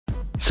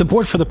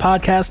Support for the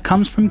podcast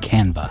comes from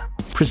Canva.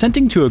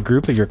 Presenting to a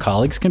group of your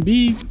colleagues can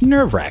be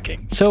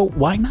nerve-wracking, so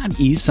why not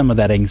ease some of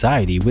that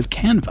anxiety with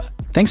Canva?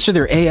 Thanks to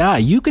their AI,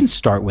 you can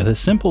start with a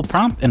simple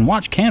prompt and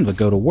watch Canva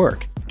go to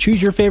work.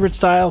 Choose your favorite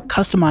style,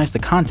 customize the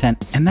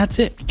content, and that's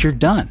it. You're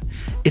done.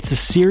 It's a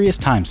serious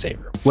time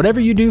saver.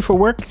 Whatever you do for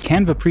work,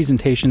 Canva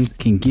presentations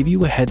can give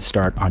you a head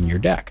start on your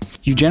deck.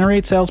 You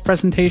generate sales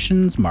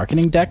presentations,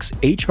 marketing decks,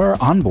 HR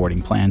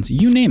onboarding plans,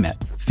 you name it.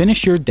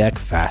 Finish your deck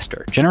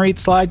faster. Generate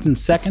slides in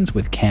seconds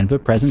with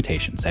Canva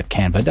presentations at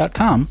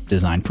canva.com,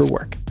 designed for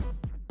work.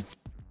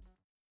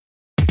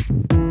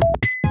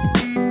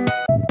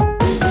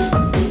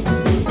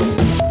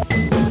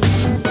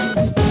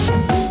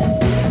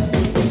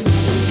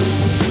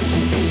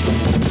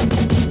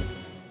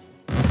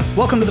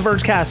 Welcome to the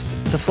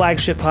Vergecast, the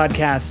flagship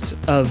podcast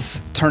of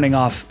turning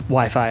off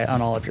Wi-Fi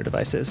on all of your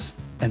devices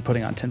and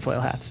putting on tinfoil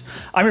hats.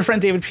 I'm your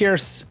friend David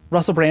Pierce.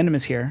 Russell Brandom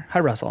is here.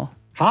 Hi, Russell.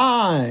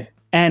 Hi.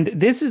 And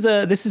this is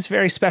a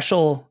very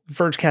special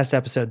Vergecast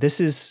episode.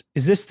 Is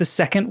this the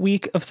second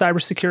week of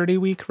Cybersecurity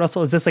Week,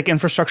 Russell? Is this like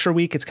Infrastructure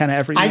Week? It's kind of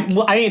every week.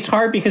 It's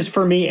hard because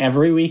for me,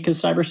 every week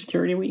is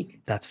Cybersecurity Week.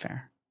 That's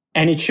fair.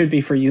 And it should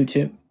be for you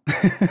too.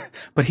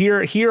 But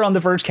here on the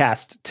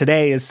Vergecast,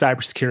 today is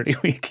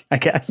Cybersecurity Week, I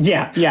guess.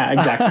 Yeah,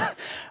 exactly.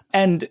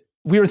 And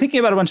we were thinking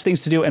about a bunch of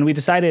things to do, and we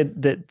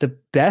decided that the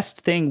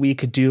best thing we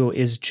could do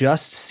is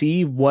just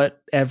see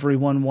what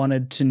everyone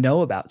wanted to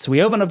know about. So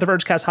we opened up the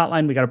Vergecast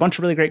hotline. We got a bunch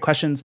of really great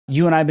questions.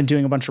 You and I have been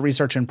doing a bunch of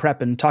research and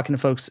prep and talking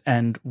to folks,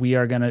 and we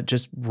are going to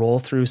just roll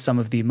through some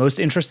of the most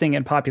interesting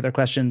and popular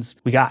questions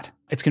we got.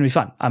 It's going to be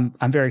fun.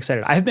 I'm very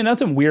excited. I have been on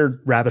some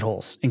weird rabbit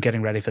holes in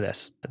getting ready for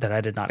this that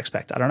I did not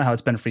expect. I don't know how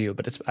it's been for you,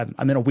 but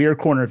I'm in a weird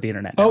corner of the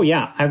internet now. Oh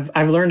yeah,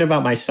 I've learned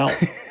about myself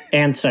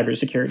and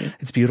cybersecurity.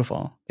 It's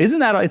beautiful. Isn't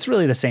that? It's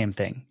really the same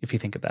thing if you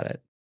think about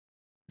it.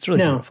 It's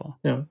really beautiful.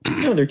 No,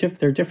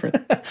 they're different.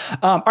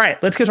 All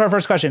right, let's get to our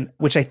first question,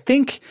 which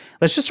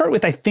let's just start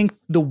with, I think,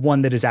 the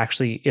one that is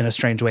actually, in a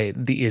strange way,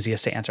 the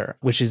easiest to answer,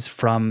 which is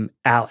from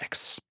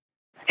Alex.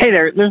 Hey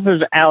there, this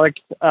is Alex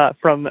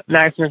from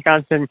Madison,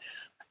 Wisconsin.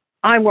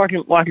 I'm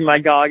walking my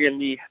dog in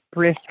the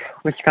brisk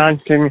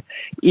Wisconsin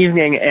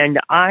evening, and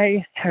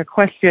I had a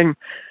question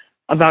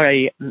about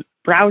a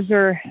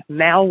browser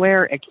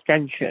malware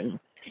extension.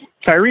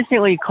 So I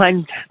recently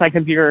cleansed my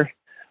computer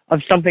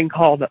of something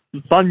called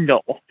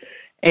Bundle,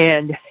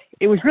 and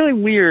it was really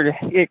weird.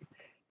 It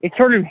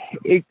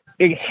hid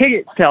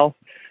itself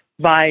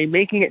by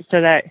making it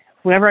so that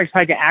whenever I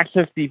tried to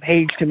access the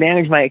page to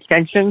manage my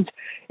extensions,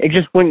 it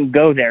just wouldn't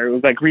go there. It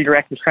would like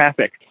redirect the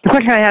traffic. The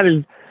question I have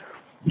is,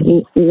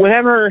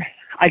 whenever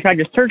I tried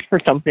to search for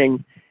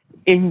something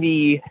in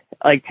the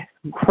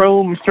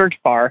Chrome search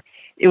bar,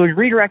 it would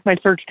redirect my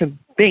search to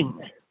Bing.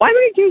 Why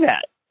would it do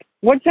that?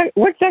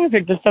 What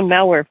benefit does some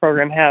malware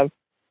program have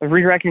of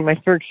redirecting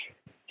my search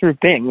through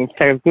Bing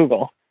instead of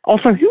Google?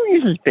 Also, who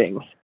uses Bing?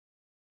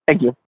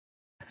 Thank you.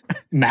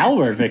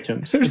 Malware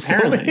victims. There's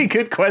apparently so many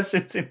good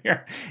questions in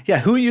here. Yeah,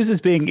 who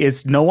uses Bing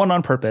is no one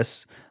on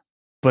purpose,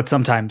 but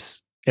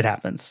sometimes it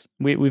happens.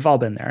 We've all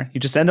been there. You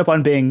just end up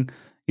on Bing.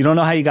 You don't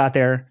know how you got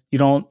there. You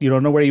don't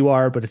know where you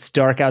are, but it's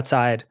dark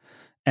outside,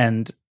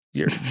 and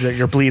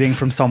you're bleeding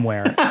from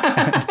somewhere,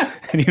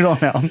 and you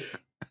don't know.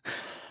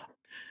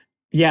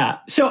 Yeah.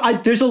 So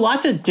there's a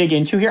lot to dig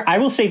into here. I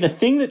will say the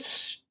thing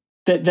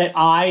that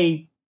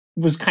I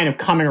was kind of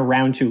coming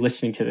around to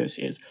listening to this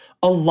is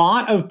a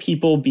lot of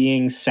people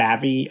being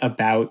savvy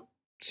about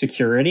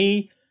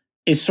security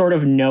is sort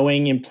of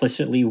knowing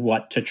implicitly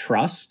what to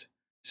trust.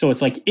 So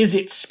it's like, is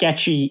it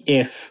sketchy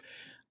if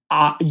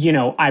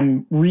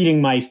I'm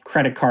reading my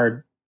credit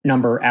card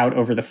number out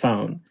over the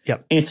phone?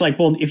 Yep. And it's like,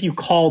 well, if you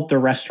called the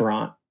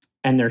restaurant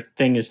and their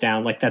thing is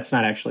down, like, that's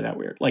not actually that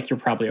weird. Like, you're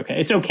probably okay.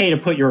 It's okay to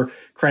put your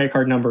credit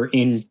card number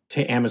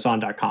into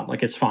Amazon.com.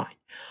 Like, it's fine.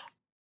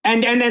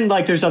 And then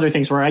like, there's other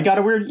things where I got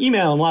a weird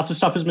email and lots of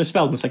stuff is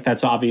misspelled. And it's like,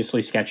 that's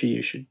obviously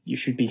sketchy. You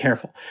should be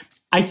careful.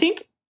 I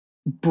think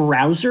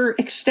browser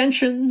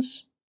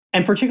extensions,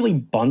 and particularly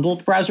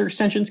bundled browser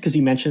extensions, because he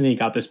mentioned that he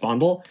got this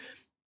bundle,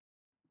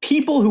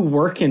 people who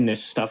work in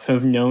this stuff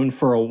have known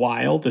for a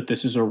while that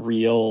this is a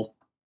real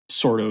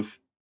sort of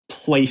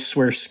place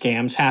where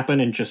scams happen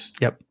and just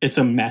It's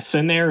a mess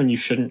in there and you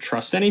shouldn't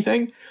trust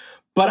anything.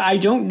 But I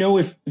don't know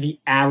if the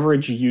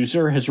average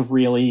user has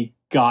really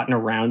gotten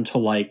around to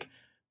like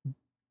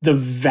the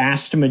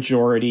vast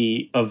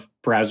majority of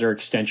browser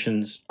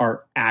extensions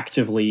are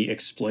actively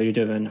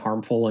exploitative and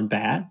harmful and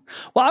bad.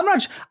 Well,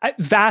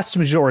 vast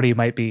majority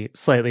might be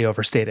slightly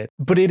overstated,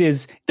 but it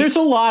is. There's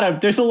a lot of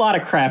crap. There's a lot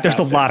of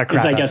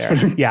crap. I guess.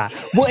 Yeah.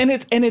 Well,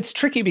 and it's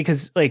tricky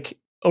because like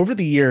over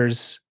the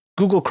years,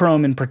 Google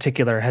Chrome in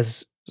particular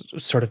has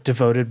sort of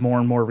devoted more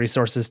and more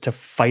resources to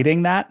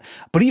fighting that.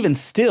 But even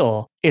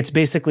still, it's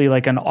basically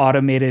like an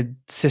automated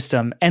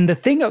system. And the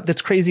thing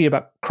that's crazy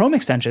about Chrome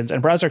extensions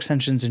and browser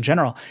extensions in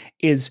general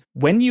is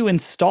when you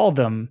install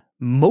them,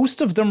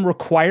 most of them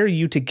require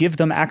you to give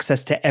them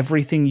access to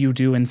everything you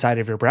do inside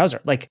of your browser.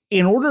 Like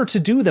in order to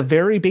do the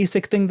very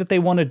basic thing that they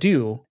want to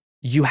do,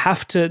 you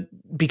have to,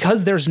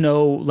 because there's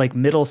no like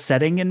middle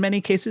setting in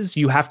many cases,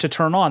 you have to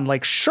turn on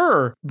like,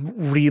 sure,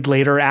 read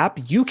later app,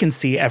 you can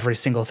see every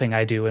single thing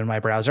I do in my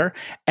browser.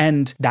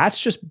 And that's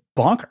just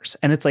bonkers.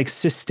 And it's like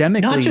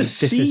systemically, not just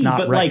this see, is not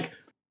but right. like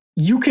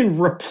you can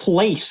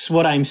replace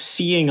what I'm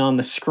seeing on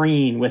the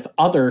screen with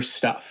other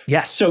stuff.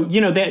 Yes. So,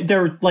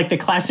 they're like the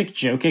classic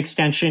joke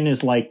extension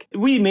is like,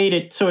 we made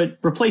it so it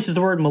replaces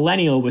the word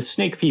millennial with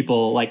snake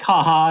people. Like,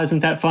 haha, isn't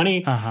that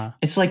funny?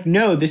 It's like,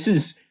 no, this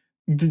is,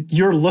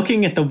 you're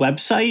looking at the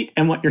website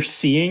and what you're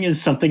seeing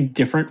is something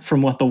different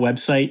from what the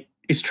website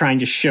is trying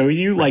to show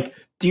you. Right. Like,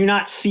 do you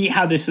not see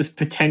how this is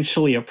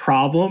potentially a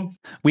problem?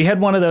 We had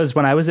one of those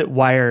when I was at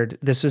Wired.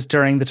 This was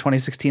during the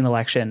 2016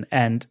 election,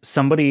 and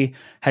somebody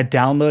had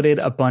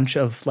downloaded a bunch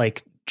of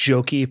like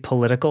jokey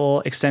political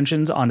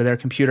extensions onto their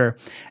computer.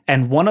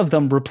 And one of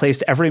them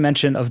replaced every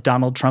mention of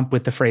Donald Trump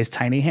with the phrase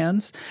tiny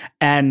hands.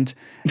 And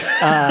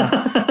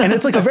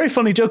it's like a very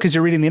funny joke because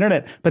you're reading the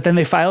internet, but then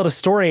they filed a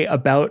story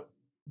about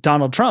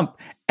Donald Trump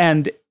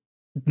and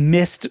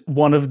missed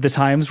one of the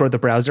times where the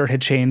browser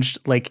had changed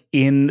like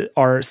in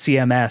our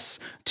CMS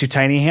to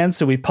tiny hands.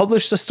 So we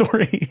published a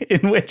story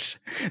in which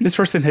this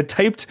person had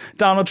typed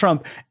Donald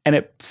Trump and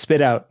it spit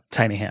out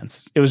tiny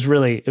hands. It was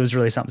really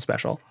something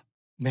special.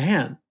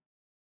 Man.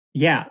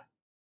 Yeah.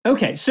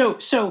 Okay. So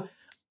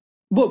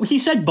well, he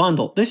said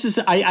bundle. This is,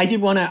 I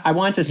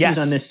wanted to seize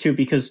on this too,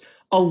 because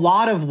a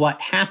lot of what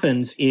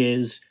happens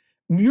is,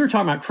 you were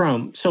talking about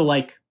Chrome. So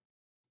like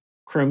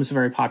Chrome is a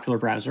very popular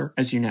browser,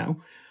 as you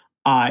know.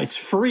 It's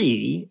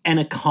free, and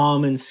a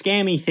common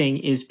scammy thing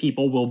is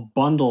people will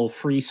bundle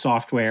free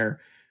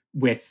software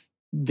with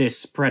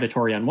this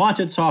predatory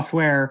unwanted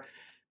software.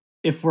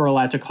 If we're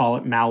allowed to call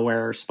it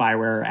malware,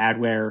 spyware,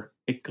 adware,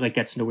 it like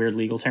gets into weird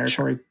legal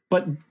territory. Sure.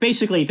 But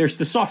basically, there's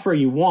the software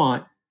you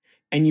want,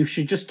 and you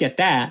should just get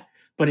that.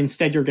 But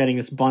instead, you're getting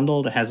this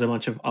bundle that has a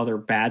bunch of other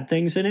bad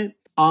things in it.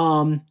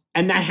 And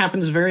that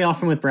happens very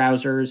often with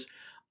browsers.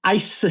 I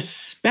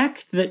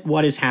suspect that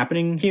what is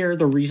happening here,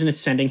 the reason it's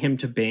sending him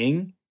to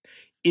Bing,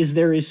 is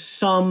there is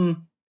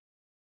some,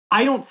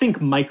 I don't think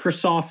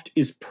Microsoft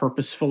is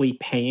purposefully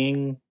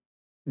paying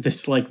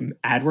this like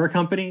adware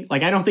company.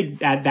 Like, I don't think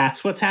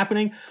that's what's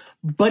happening,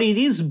 but it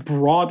is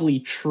broadly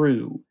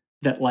true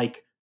that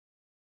like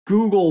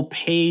Google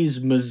pays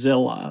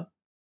Mozilla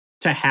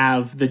to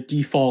have the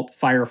default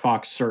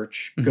Firefox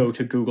search go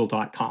to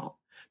google.com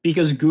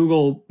because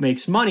Google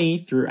makes money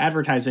through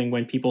advertising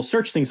when people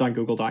search things on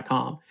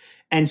google.com.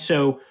 And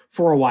so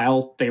for a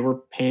while they were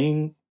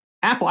paying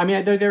Apple. I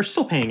mean, they're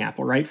still paying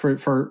Apple, right? For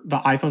the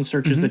iPhone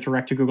searches that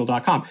direct to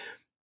google.com.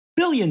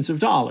 Billions of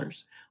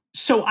dollars.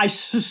 So I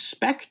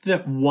suspect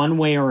that one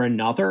way or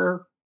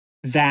another,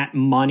 that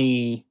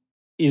money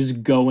is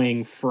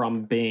going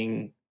from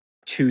Bing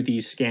to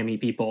these scammy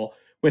people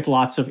with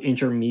lots of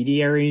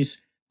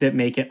intermediaries that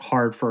make it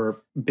hard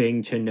for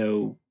Bing to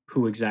know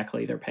who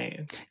exactly they're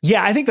paying.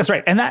 Yeah, I think that's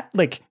right. And that,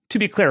 like, to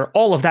be clear,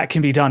 all of that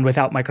can be done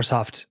without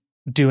Microsoft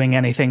doing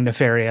anything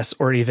nefarious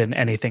or even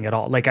anything at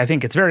all. Like, I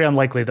think it's very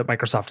unlikely that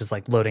Microsoft is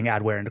like loading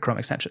adware into Chrome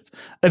extensions.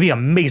 That'd be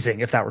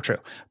amazing if that were true.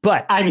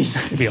 But I mean,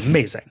 it'd be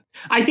amazing.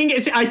 I think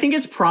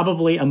it's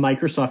probably a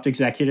Microsoft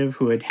executive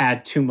who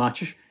had too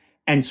much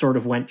and sort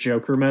of went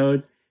Joker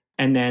mode.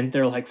 And then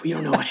they're like, we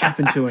don't know what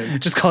happened to him.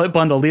 Just call it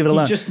bundle, leave it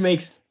alone. He just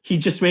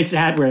makes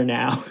adware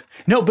now.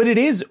 No, but it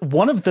is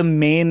one of the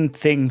main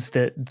things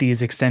that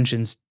these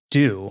extensions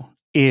do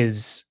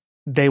is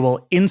they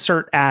will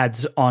insert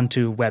ads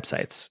onto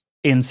websites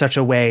in such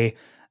a way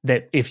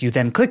that if you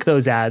then click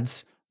those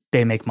ads,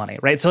 they make money,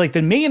 right? So like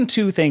the main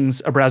two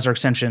things a browser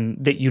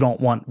extension that you don't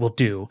want will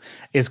do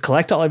is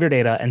collect all of your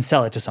data and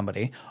sell it to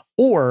somebody,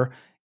 or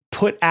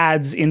put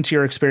ads into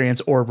your experience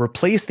or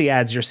replace the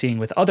ads you're seeing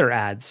with other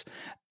ads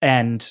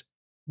and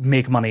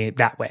make money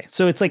that way.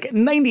 So it's like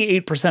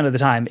 98% of the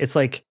time, it's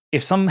like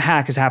if some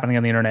hack is happening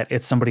on the internet,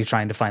 it's somebody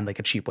trying to find like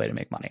a cheap way to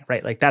make money,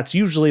 right? Like that's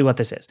usually what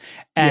this is.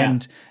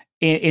 And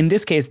in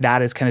this case,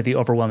 that is kind of the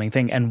overwhelming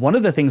thing. And one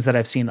of the things that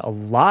I've seen a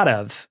lot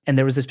of, and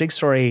there was this big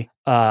story,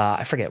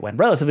 I forget when,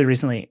 relatively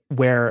recently,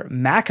 where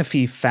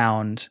McAfee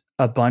found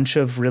a bunch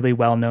of really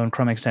well-known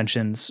Chrome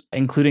extensions,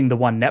 including the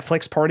one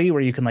Netflix Party,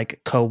 where you can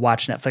like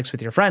co-watch Netflix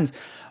with your friends.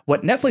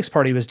 What Netflix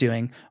Party was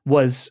doing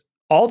was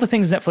all the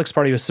things Netflix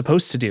Party was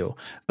supposed to do,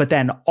 but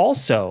then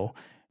also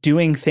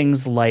doing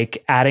things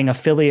like adding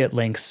affiliate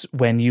links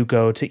when you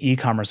go to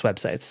e-commerce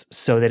websites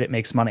so that it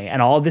makes money.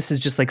 And all of this is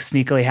just like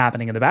sneakily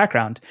happening in the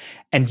background.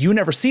 And you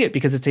never see it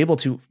because it's able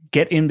to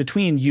get in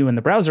between you and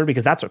the browser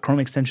because that's what Chrome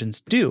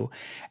extensions do.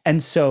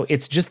 And so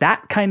it's just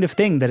that kind of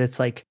thing that it's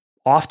like,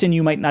 often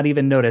you might not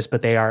even notice,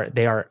 but they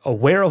are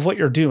aware of what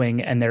you're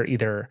doing and they're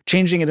either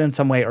changing it in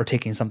some way or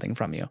taking something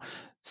from you.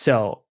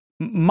 So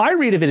my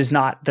read of it is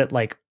not that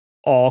like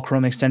all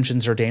Chrome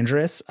extensions are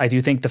dangerous. I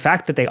do think the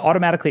fact that they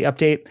automatically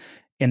update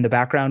in the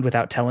background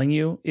without telling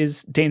you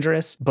is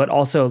dangerous, but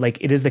also like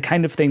it is the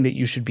kind of thing that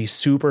you should be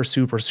super,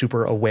 super,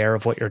 super aware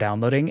of what you're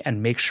downloading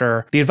and make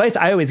sure. The advice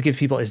I always give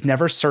people is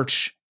never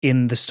search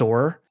in the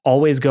store.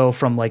 Always go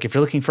from like, if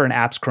you're looking for an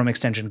app's Chrome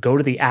extension, go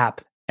to the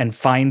app and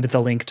find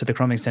the link to the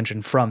Chrome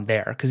extension from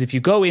there. Because if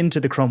you go into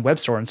the Chrome Web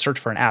Store and search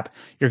for an app,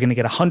 you're going to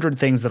get 100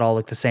 things that all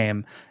look the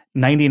same.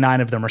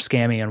 99 of them are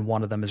scammy and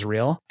one of them is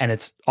real. And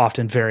it's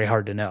often very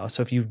hard to know.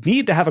 So if you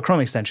need to have a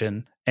Chrome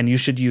extension, and you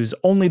should use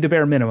only the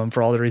bare minimum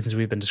for all the reasons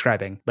we've been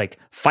describing, like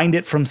find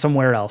it from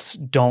somewhere else.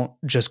 Don't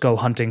just go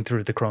hunting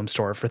through the Chrome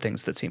store for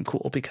things that seem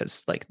cool,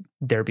 because like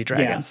there be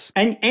dragons.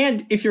 Yeah.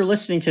 And if you're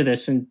listening to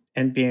this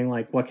and being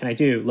like, what can I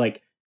do?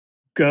 Like,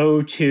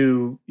 go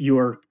to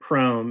your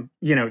Chrome,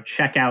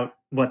 check out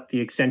what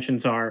the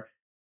extensions are.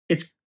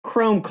 It's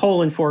Chrome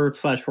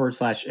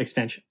 //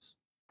 extensions,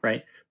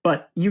 right?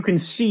 But you can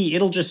see,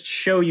 it'll just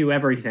show you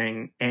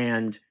everything,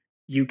 and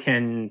you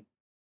can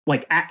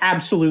like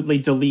absolutely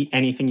delete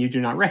anything you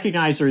do not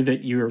recognize, or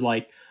that you're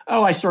like,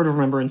 oh, I sort of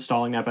remember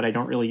installing that, but I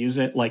don't really use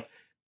it. Like,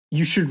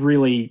 you should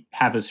really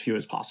have as few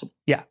as possible.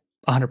 Yeah,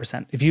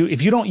 100%. If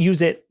you don't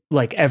use it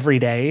like every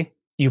day,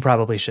 you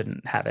probably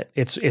shouldn't have it.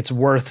 It's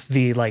worth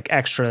the like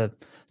extra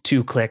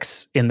 2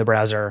 clicks in the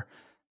browser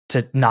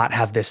to not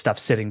have this stuff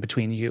sitting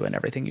between you and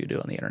everything you do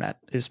on the internet,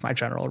 is my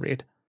general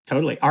read.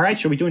 Totally. All right,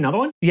 should we do another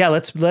one? Yeah,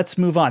 let's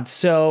move on.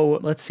 So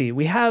let's see.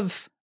 We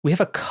have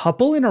a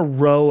couple in a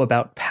row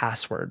about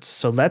passwords.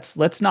 So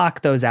let's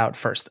knock those out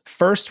first.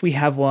 First, we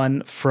have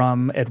one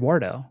from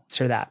Eduardo. Let's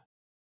hear that.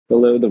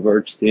 Hello, the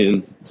Verge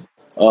team.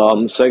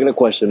 So I got a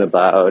question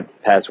about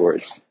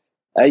passwords.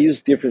 I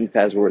use different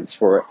passwords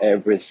for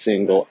every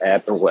single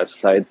app and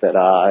website that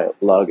I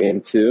log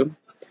into,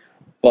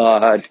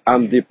 but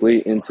I'm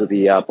deeply into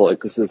the Apple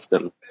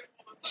ecosystem.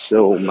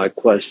 So my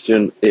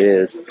question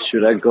is,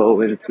 should I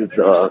go into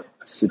the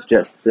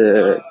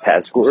suggested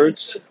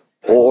passwords,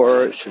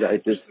 or should I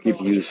just keep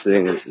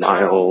using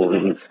my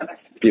own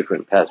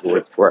different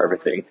passwords for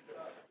everything?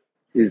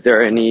 Is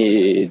there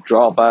any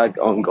drawback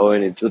on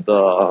going into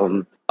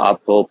the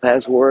Apple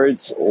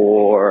passwords,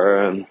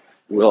 or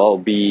will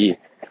I be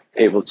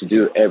able to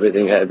do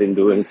everything I've been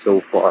doing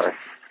so far?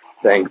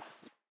 Thanks.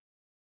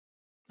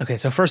 Okay,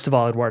 so first of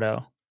all,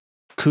 Eduardo,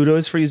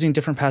 kudos for using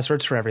different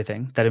passwords for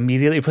everything. That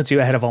immediately puts you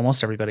ahead of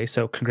almost everybody.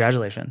 So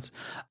congratulations.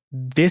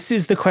 This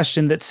is the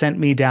question that sent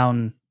me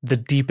down the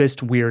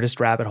deepest, weirdest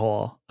rabbit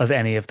hole of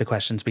any of the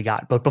questions we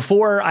got. But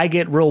before I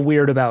get real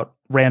weird about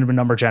random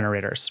number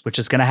generators, which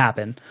is going to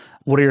happen,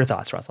 what are your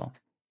thoughts, Russell?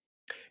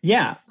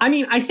 Yeah, I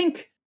mean, I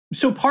think,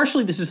 so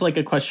partially this is like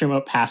a question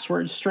about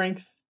password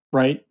strength,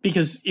 right?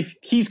 Because if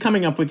he's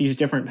coming up with these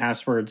different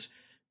passwords,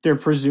 they're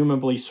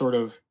presumably sort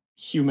of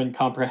human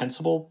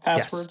comprehensible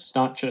passwords,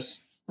 not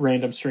just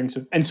random strings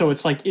and so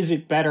it's like, is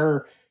it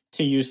better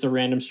to use the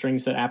random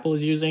strings that Apple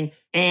is using?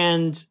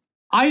 And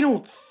I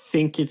don't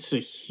think it's a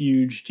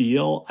huge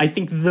deal. I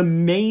think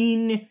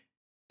the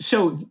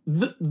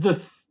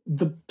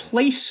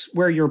place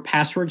where your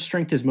password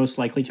strength is most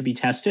likely to be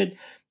tested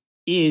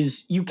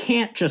is, you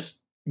can't just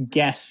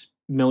guess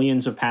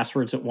millions of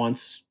passwords at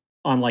once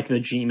on like the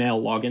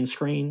Gmail login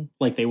screen.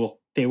 Like they will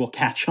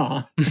catch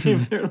on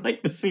if they're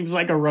like, this seems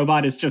like a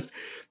robot is just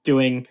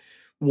doing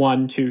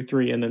 1, 2,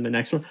 3 and then the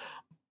next one.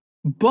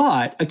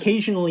 But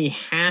occasionally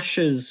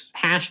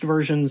hashed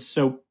versions,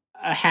 so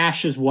a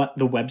hash is what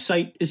the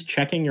website is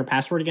checking your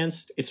password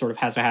against. It sort of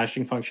has a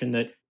hashing function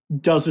that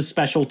does a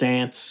special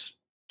dance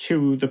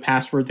to the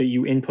password that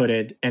you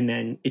inputted, and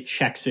then it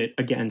checks it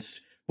against,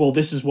 well,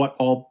 this is what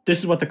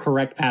the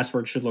correct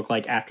password should look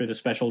like after the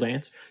special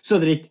dance, so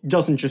that it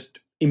doesn't just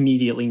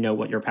immediately know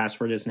what your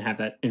password is and have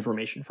that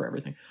information for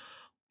everything.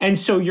 And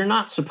so you're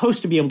not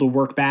supposed to be able to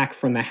work back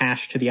from the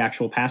hash to the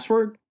actual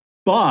password,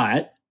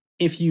 but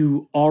if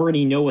you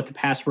already know what the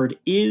password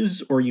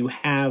is, or you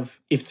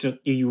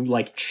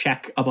like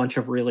check a bunch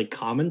of really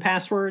common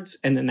passwords,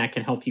 and then that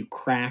can help you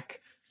crack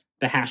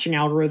the hashing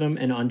algorithm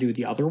and undo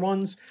the other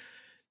ones,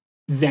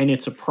 then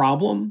it's a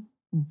problem.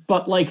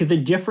 But like the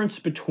difference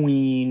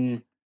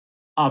between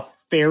a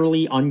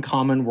fairly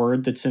uncommon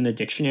word that's in the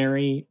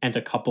dictionary and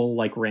a couple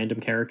like random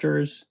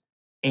characters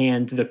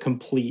and the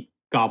complete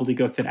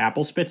gobbledygook that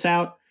Apple spits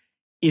out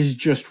is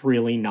just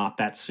really not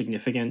that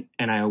significant,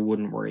 and I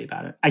wouldn't worry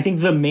about it. I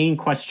think the main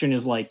question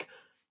is like,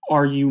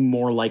 are you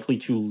more likely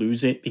to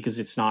lose it because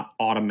it's not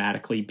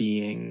automatically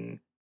being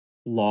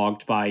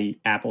logged by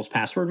Apple's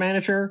password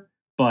manager?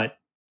 But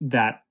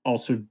that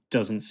also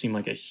doesn't seem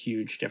like a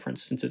huge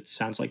difference, since it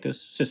sounds like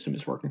this system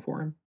is working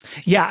for him.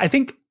 Yeah, I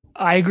think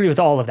I agree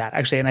with all of that,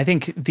 actually. And I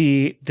think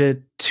the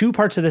 2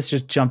 parts of this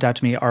just jumped out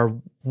to me are,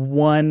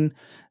 one,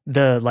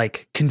 the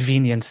like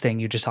convenience thing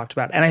you just talked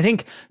about. And I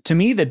think to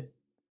me, the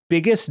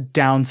biggest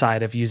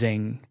downside of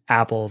using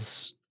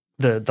Apple's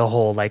the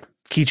whole like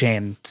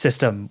keychain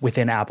system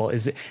within Apple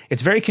is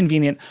it's very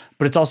convenient,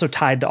 but it's also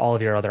tied to all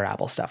of your other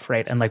Apple stuff,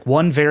 right? And like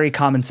one very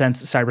common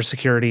sense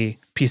cybersecurity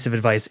piece of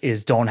advice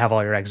is don't have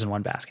all your eggs in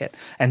one basket.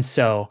 And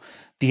so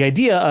the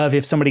idea of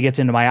if somebody gets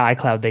into my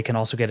iCloud, they can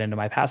also get into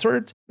my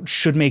passwords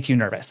should make you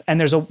nervous. And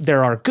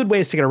there are good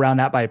ways to get around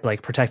that by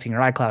like protecting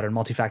your iCloud and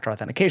multi-factor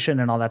authentication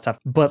and all that stuff.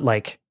 But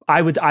like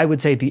I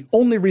would say the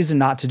only reason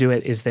not to do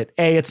it is that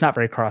A, it's not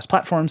very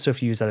cross-platform. So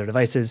if you use other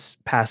devices,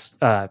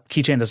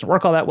 keychain doesn't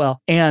work all that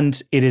well,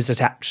 and it is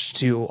attached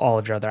to all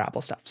of your other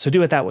Apple stuff. So do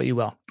with that what you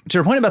will. To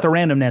your point about the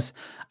randomness,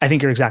 I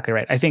think you're exactly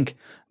right. I think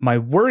my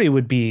worry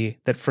would be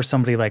that for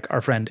somebody like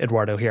our friend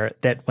Eduardo here,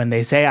 that when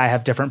they say I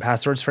have different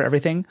passwords for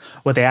everything,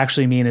 what they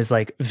actually mean is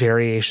like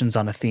variations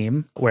on a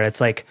theme, where it's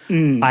like,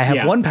 I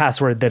have one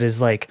password that is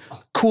like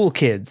cool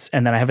kids,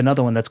 and then I have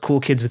another one that's cool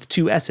kids with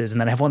 2 S's,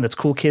 and then I have one that's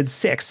cool kids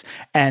 6.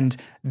 And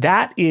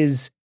that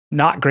is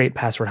not great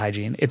password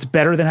hygiene. It's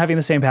better than having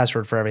the same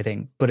password for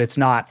everything, but it's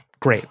not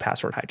great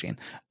password hygiene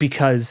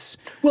because...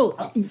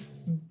 Well...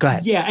 Go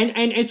ahead. Yeah,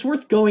 and it's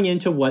worth going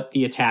into what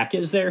the attack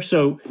is there.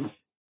 So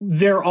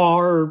there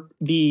are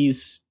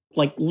these,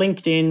 like,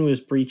 LinkedIn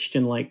was breached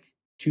in like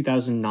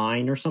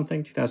 2009 or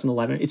something,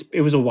 2011.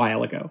 It was a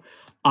while ago.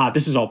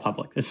 This is all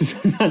public. This is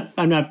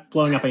I'm not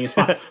blowing up any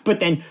spot.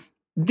 But then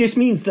this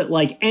means that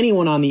like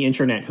anyone on the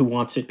internet who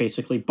wants it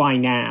basically by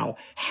now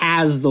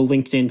has the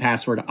LinkedIn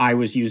password I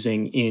was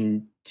using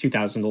in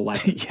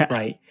 2011, yes.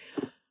 Right?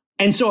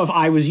 And so if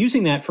I was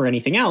using that for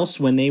anything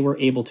else, when they were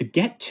able to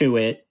get to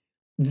it,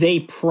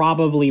 they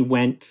probably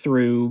went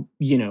through,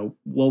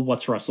 well,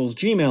 what's Russell's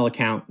Gmail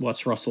account?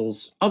 What's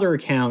Russell's other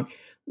account?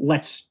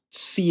 Let's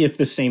see if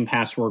the same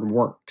password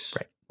works.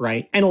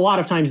 Right. And a lot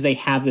of times they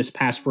have this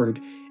password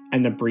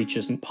and the breach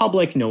isn't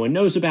public. No one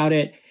knows about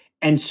it.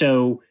 And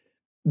so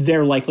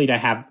they're likely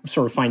to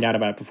find out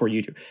about it before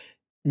you do.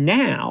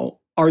 Now,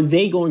 are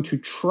they going to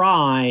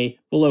try,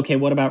 well, okay,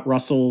 what about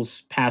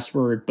Russell's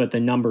password, but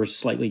the number's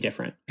slightly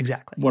different?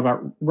 Exactly. What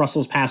about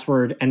Russell's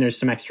password and there's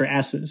some extra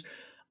S's?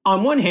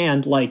 On one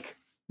hand, like,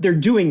 they're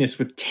doing this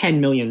with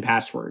 10 million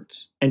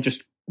passwords and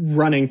just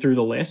running through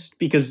the list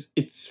because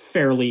it's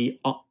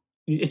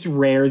it's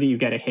rare that you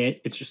get a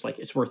hit. It's just like,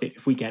 it's worth it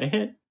if we get a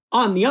hit.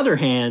 On the other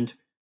hand,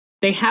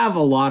 they have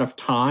a lot of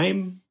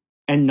time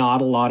and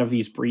not a lot of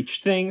these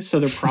breach things.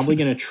 So they're probably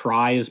going to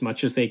try as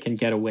much as they can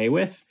get away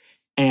with.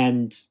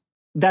 And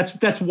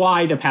that's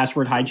why the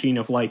password hygiene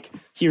of like,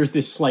 here's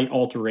this slight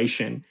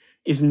alteration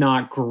is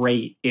not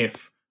great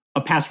if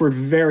a password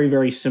very,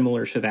 very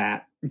similar to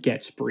that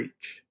gets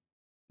breached.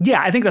 Yeah,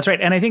 I think that's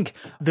right. And I think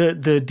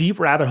the deep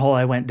rabbit hole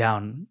I went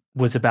down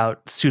was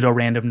about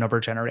pseudo-random number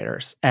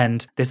generators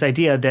and this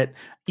idea that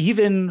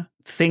even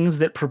things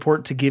that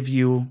purport to give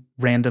you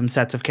random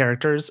sets of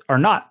characters are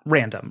not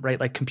random,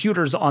 right? Like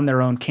computers on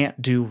their own can't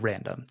do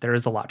random. There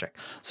is a logic.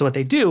 So what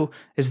they do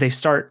is they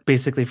start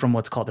basically from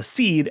what's called a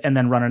seed and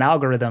then run an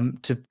algorithm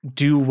to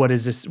do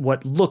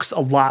what looks a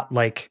lot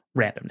like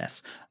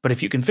randomness. But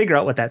if you can figure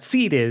out what that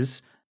seed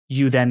is,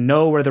 you then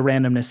know where the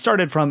randomness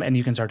started from and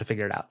you can start to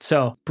figure it out.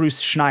 So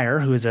Bruce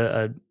Schneier, who is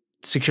a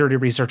security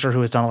researcher who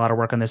has done a lot of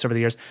work on this over the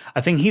years,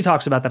 a thing he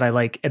talks about that I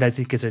like and I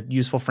think is a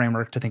useful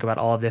framework to think about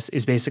all of this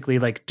is basically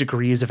like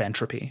degrees of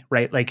entropy,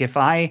 right? Like if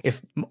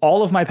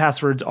all of my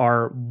passwords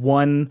are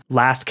one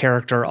last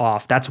character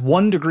off, that's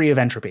 1 degree of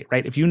entropy,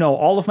 right? If you know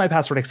all of my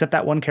password except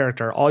that one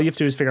character, all you have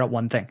to do is figure out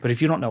one thing. But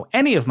if you don't know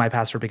any of my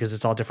password because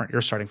it's all different,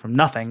 you're starting from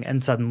nothing.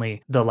 And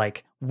suddenly the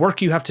like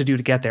work you have to do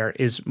to get there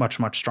is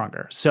much, much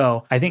stronger.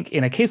 So I think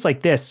in a case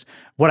like this,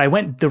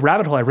 the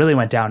rabbit hole I really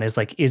went down is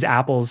like, is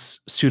Apple's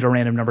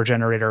pseudo-random number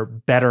generator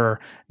better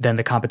than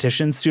the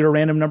competition's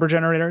pseudo-random number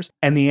generators?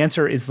 And the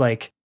answer is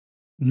like,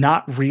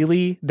 not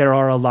really. There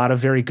are a lot of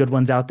very good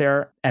ones out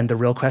there. And the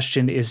real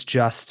question is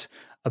just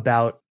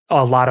about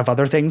a lot of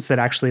other things that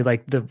actually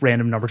like the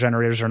random number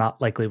generators are not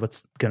likely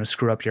what's going to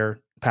screw up your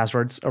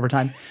passwords over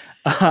time.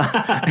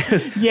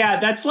 Yeah,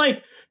 that's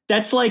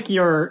like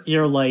you're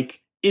like,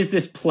 is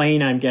this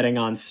plane I'm getting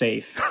on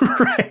safe?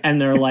 Right.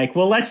 And they're like,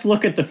 well, let's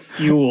look at the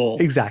fuel.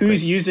 Exactly.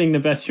 Who's using the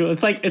best fuel?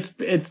 It's like,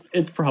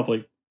 it's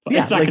probably,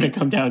 yeah, it's not going to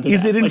come down to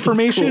is that. It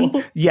information?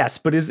 Cool. Yes.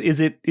 But is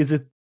it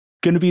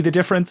going to be the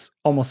difference?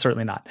 Almost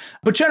certainly not.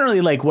 But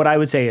generally, like what I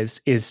would say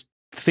is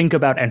think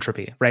about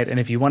entropy, right? And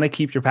if you want to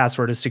keep your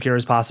password as secure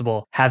as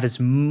possible, have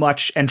as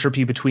much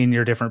entropy between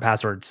your different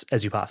passwords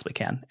as you possibly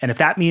can. And if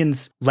that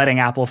means letting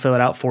Apple fill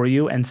it out for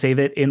you and save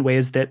it in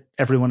ways that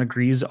everyone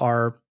agrees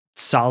are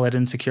solid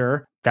and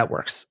secure, that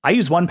works. I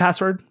use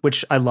 1Password,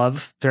 which I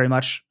love very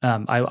much.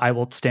 I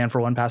will stand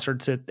for 1Password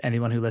to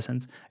anyone who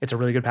listens. It's a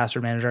really good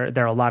password manager.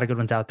 There are a lot of good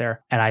ones out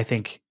there. And I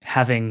think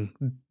having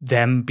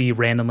them be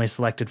randomly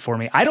selected for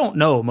me, I don't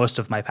know most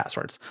of my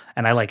passwords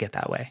and I like it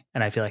that way.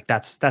 And I feel like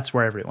that's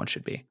where everyone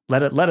should be.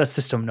 Let a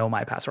system know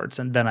my passwords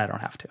and then I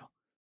don't have to.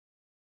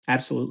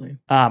 Absolutely.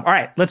 All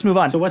right, let's move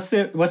on. So what's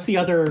the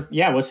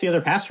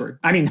other password?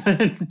 I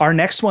mean, our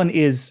next one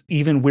is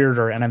even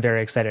weirder and I'm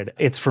very excited.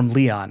 It's from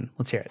Leon.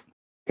 Let's hear it.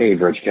 Hey,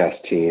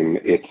 Vergecast team,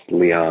 it's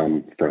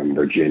Leon from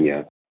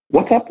Virginia.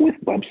 What's up with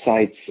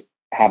websites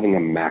having a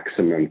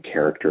maximum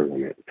character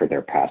limit for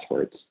their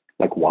passwords?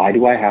 Like, why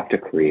do I have to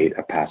create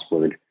a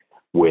password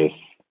with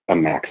a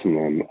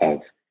maximum of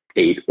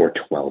 8 or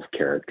 12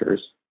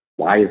 characters?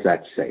 Why is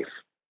that safe?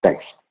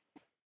 Thanks.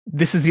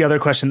 This is the other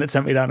question that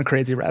sent me down a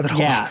crazy rabbit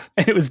hole. Yeah.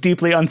 And it was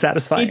deeply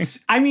unsatisfying.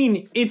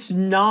 It's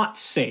not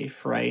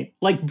safe, right?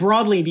 Like,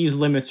 broadly, these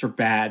limits are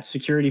bad.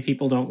 Security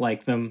people don't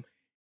like them.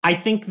 I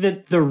think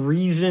that the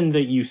reason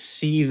that you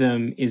see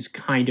them is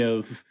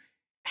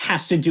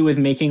has to do with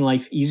making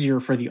life easier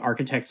for the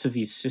architects of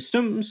these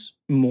systems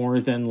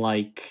more than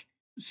like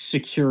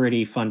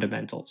security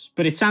fundamentals.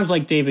 But it sounds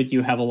like, David,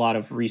 you have a lot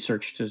of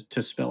research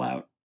to spill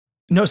out.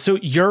 No, so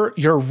you're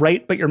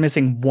right, but you're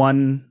missing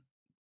one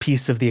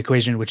piece of the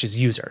equation, which is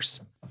users.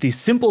 The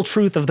simple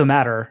truth of the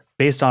matter,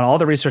 based on all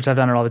the research I've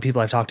done and all the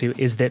people I've talked to,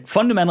 is that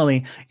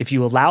fundamentally, if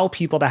you allow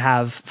people to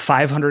have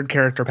 500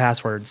 character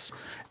passwords,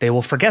 they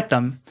will forget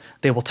them,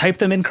 they will type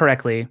them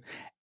incorrectly,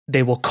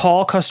 they will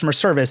call customer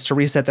service to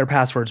reset their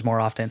passwords more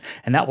often,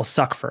 and that will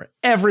suck for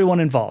everyone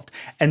involved.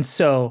 And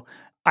so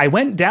I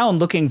went down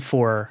looking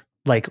for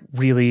like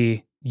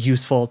really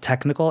useful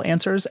technical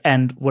answers.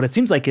 And what it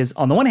seems like is,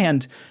 on the one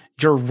hand,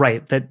 you're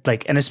right that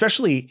like, and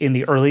especially in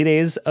the early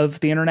days of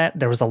the internet,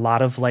 there was a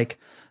lot of like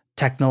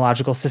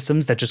technological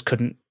systems that just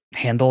couldn't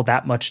handle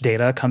that much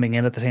data coming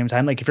in at the same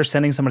time. Like if you're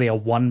sending somebody a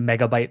 1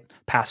 megabyte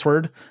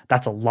password,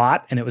 that's a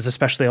lot. And it was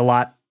especially a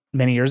lot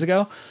many years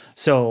ago.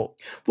 So,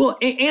 well,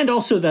 and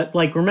also that,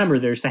 like, remember,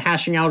 there's the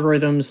hashing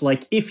algorithms.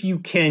 Like if you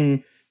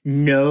can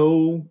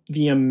know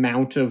the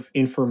amount of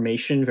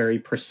information very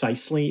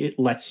precisely,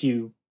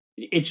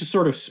 it just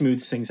sort of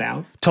smooths things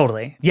out.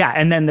 Totally. Yeah.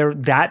 And then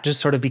that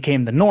just sort of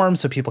became the norm.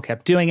 So people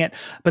kept doing it.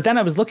 But then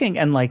I was looking,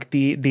 and like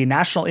the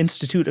National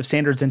Institute of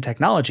Standards and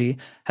Technology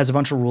has a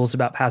bunch of rules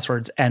about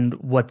passwords. And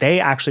what they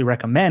actually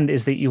recommend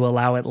is that you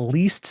allow at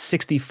least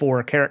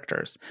 64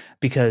 characters,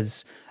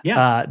 because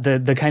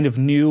the kind of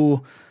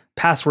new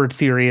password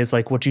theory is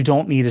like, what you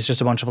don't need is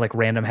just a bunch of like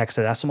random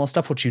hexadecimal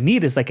stuff. What you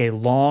need is like a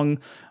long,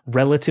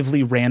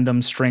 relatively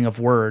random string of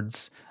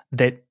words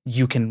that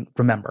you can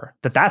remember.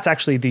 That's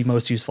actually the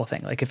most useful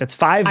thing. Like if it's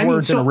 5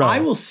 words in a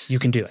row, you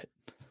can do it.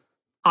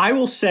 I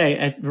will say,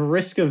 at the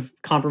risk of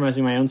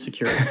compromising my own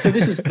security, so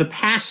this is the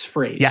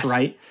passphrase, yes.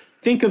 Right?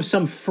 Think of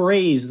some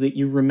phrase that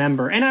you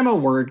remember. And I'm a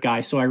word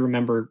guy, so I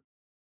remember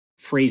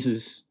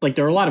phrases. Like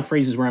there are a lot of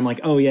phrases where I'm like,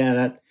 oh yeah,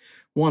 that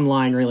one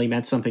line really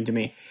meant something to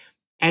me.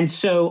 And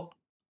so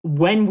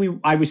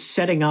when I was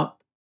setting up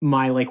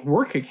my like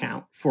work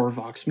account for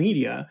Vox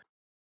Media,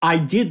 I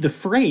did the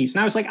phrase,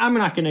 and I was like, I'm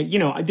not going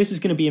to, this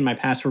is going to be in my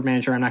password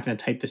manager. I'm not going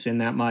to type this in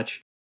that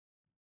much.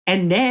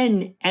 And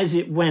then as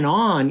it went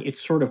on, it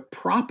sort of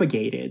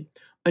propagated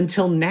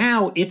until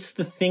now it's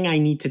the thing I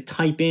need to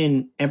type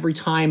in every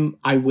time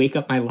I wake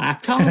up my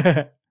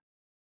laptop.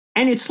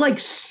 And it's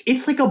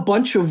like a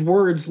bunch of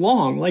words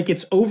long. Like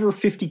it's over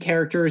 50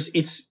 characters.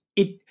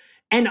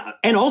 And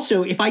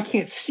also, if I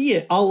can't see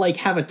it, I'll like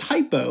have a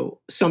typo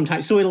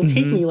sometimes. So it'll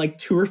take me like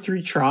 2 or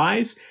 3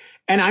 tries.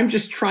 And I'm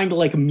just trying to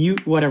like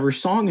mute whatever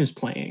song is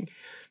playing.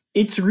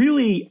 It's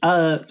really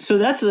so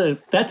that's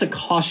a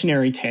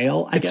cautionary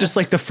tale. I guess. Just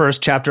like the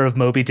first chapter of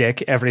Moby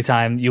Dick every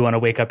time you want to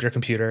wake up your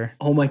computer.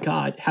 Oh my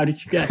God, how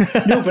did you guess?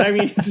 No, but I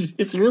mean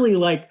it's really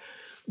like,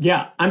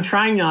 yeah, I'm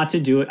trying not to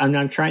do it.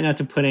 I'm trying not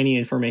to put any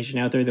information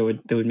out there that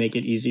would make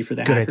it easy for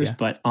the hackers. Idea.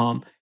 But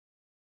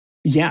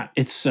yeah,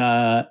 it's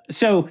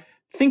so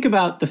think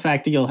about the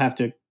fact that you'll have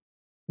to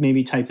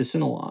maybe type this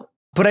in a lot.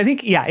 But I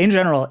think, yeah, in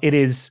general, it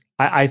is,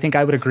 I think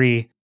I would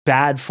agree,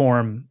 bad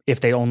form if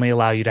they only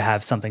allow you to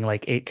have something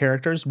like 8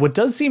 characters. What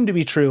does seem to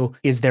be true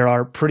is there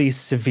are pretty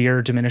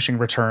severe diminishing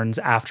returns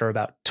after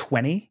about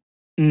 20.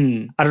 I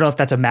don't know if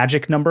that's a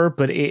magic number,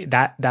 but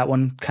that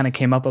one kind of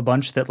came up a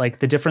bunch, that like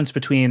the difference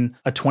between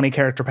a 20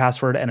 character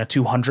password and a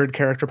 200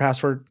 character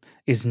password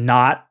is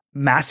not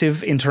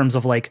massive in terms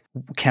of like,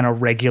 can a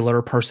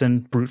regular person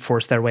brute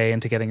force their way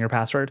into getting your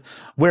password?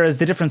 Whereas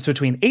the difference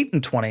between 8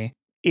 and 20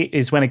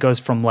 is when it goes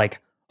from like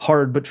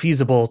hard but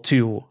feasible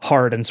to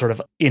hard and sort of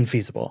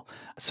infeasible.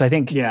 So I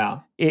think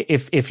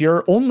if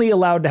you're only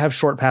allowed to have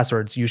short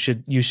passwords, you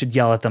should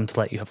yell at them to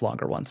let you have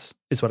longer ones,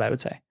 is what I would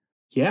say.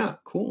 Yeah,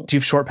 cool. Do you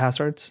have short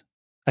passwords?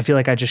 I feel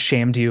like I just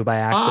shamed you by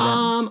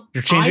accident.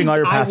 You're changing all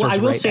your passwords. I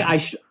will right say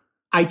now.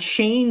 I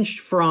changed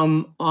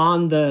from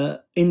in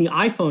the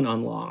iPhone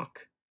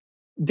unlock.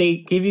 They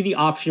give you the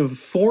option of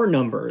 4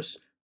 numbers,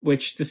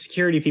 which the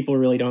security people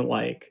really don't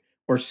like,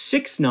 or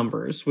 6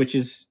 numbers, which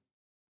is,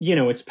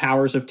 it's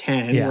powers of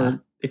 10,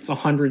 or it's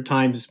 100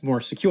 times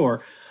more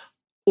secure,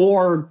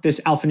 or this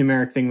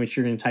alphanumeric thing, which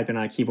you're going to type in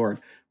on a keyboard,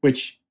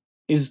 which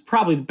is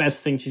probably the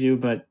best thing to do.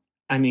 But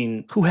I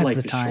mean, who has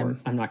the time? Short.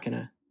 I'm not going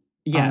to.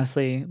 Yeah.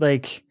 Honestly,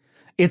 like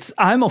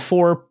I'm a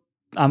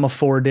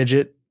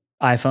 4-digit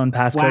iPhone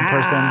passcode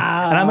person,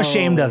 and I'm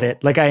ashamed of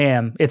it. Like I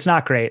am. It's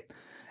not great.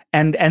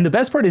 And the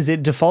best part is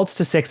it defaults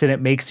to 6 and it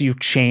makes you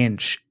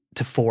change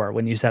to 4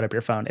 when you set up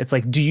your phone. It's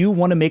like, do you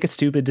want to make a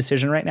stupid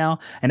decision right now?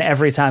 And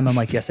every time I'm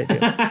like, yes, I do.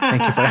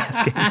 Thank you for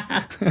asking.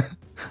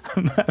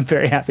 I'm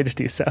very happy to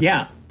do so.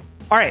 Yeah.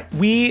 All right.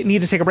 We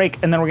need to take a break,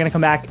 and then we're going to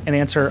come back and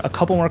answer a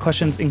couple more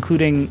questions,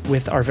 including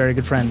with our very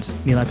good friend,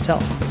 Nilay Patel.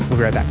 We'll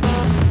be right back.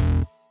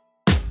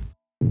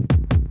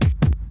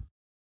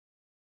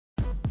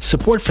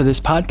 Support for this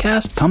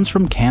podcast comes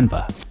from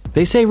Canva.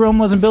 They say Rome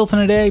wasn't built in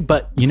a day,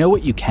 but you know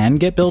what you can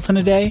get built in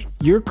a day?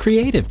 Your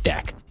creative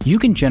deck. You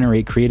can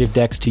generate creative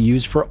decks to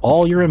use for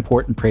all your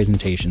important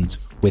presentations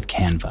with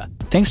Canva.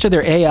 Thanks to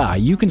their AI,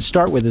 you can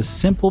start with a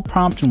simple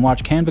prompt and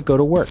watch Canva go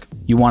to work.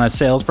 You want a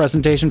sales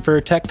presentation for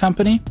a tech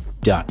company?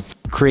 Done.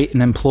 Create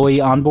an employee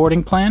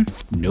onboarding plan?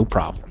 No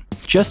problem.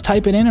 Just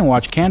type it in and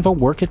watch Canva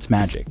work its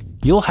magic.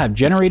 You'll have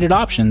generated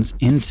options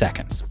in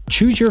seconds.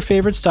 Choose your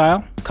favorite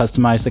style,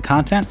 customize the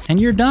content, and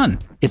you're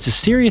done. It's a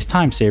serious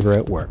time saver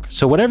at work,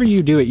 so whatever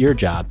you do at your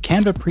job,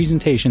 Canva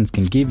presentations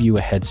can give you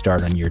a head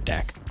start on your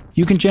deck.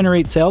 You can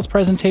generate sales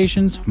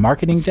presentations,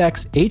 marketing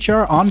decks,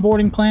 HR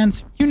onboarding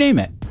plans, you name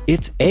it.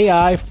 It's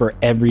AI for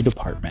every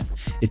department.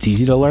 It's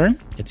easy to learn,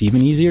 it's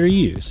even easier to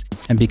use.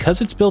 And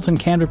because it's built in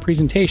Canva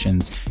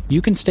presentations,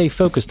 you can stay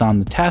focused on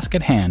the task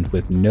at hand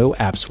with no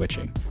app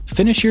switching.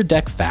 Finish your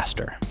deck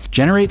faster.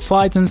 Generate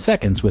slides in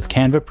seconds with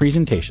Canva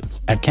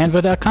presentations at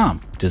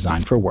canva.com,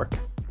 designed for work.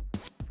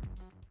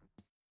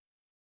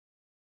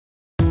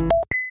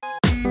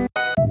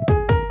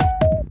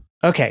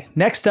 Okay,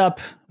 next up,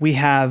 we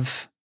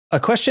have a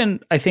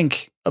question I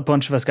think a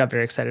bunch of us got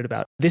very excited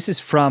about. This is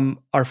from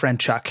our friend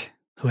Chuck,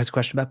 who has a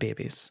question about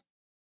babies.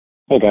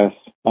 Hey guys,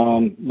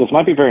 this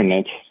might be very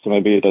niche, so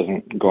maybe it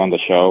doesn't go on the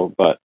show,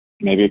 but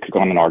maybe it could go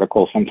on an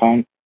article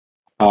sometime.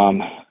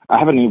 I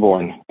have a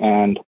newborn,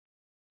 and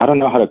I don't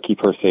know how to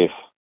keep her safe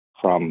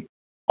from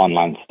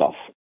online stuff.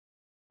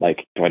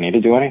 Like, do I need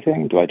to do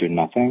anything? Do I do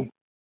nothing?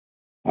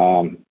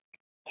 So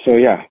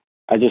yeah,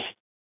 I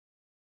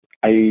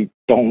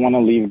don't want to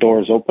leave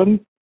doors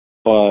open,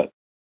 but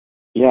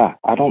yeah,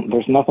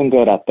 there's nothing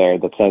good out there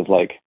that says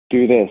like,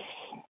 do this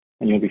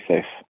and you'll be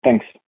safe.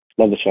 Thanks.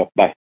 Love the show.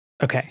 Bye.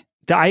 Okay.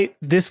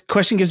 This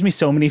question gives me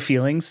so many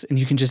feelings, and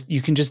you can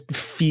just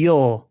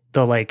feel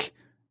the like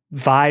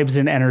vibes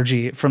and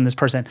energy from this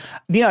person.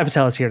 Nilay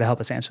Patel is here to help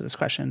us answer this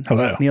question.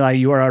 Hello. Nilay,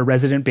 you are our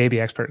resident baby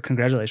expert.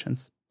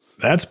 Congratulations.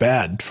 That's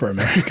bad for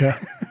America.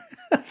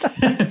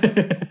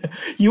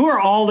 You are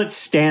all that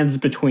stands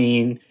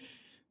between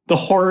the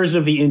horrors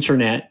of the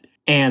internet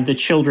and the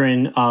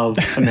children of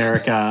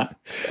America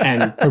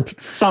and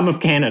some of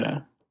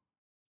Canada.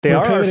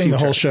 We're pivoting the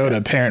whole show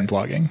to parent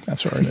blogging.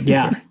 That's what we're going to do.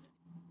 Yeah. Here.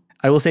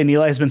 I will say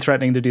Nilay has been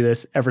threatening to do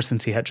this ever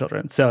since he had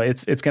children. So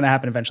it's going to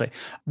happen eventually.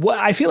 Well,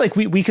 I feel like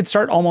we could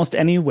start almost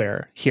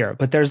anywhere here,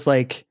 but there's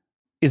like,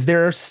 is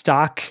there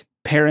stock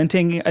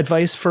parenting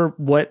advice for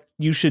what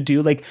you should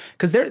do? Like,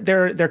 because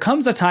there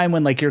comes a time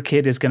when like your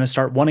kid is going to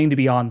start wanting to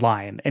be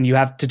online and you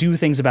have to do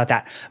things about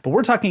that. But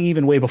we're talking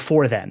even way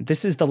before then.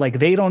 This is the like,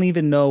 they don't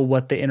even know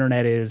what the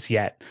internet is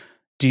yet.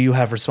 Do you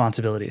have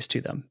responsibilities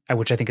to them?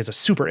 Which I think is a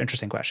super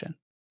interesting question.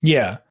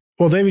 Yeah.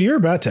 Well, David, you're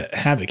about to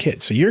have a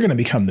kid, so you're going to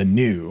become the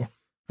new.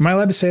 Am I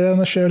allowed to say that on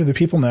the show? Do the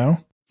people know?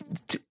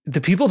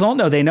 The people don't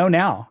know. They know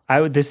now.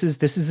 This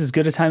is as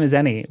good a time as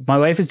any. My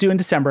wife is due in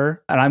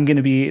December, and I'm going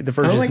to be The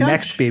Verge's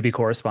next baby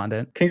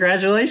correspondent.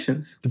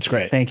 Congratulations. That's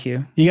great. Thank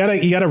you. You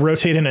gotta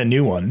rotate in a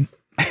new one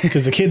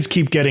because the kids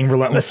keep getting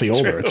relentlessly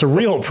older. It's a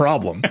real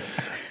problem.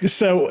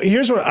 So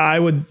here's what I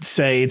would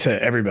say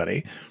to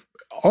everybody.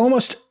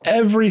 Almost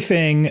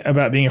everything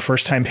about being a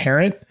first-time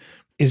parent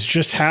is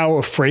just how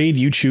afraid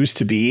you choose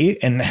to be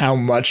and how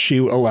much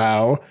you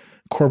allow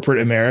corporate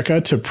America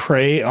to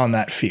prey on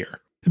that fear.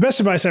 The best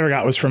advice I ever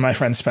got was from my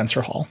friend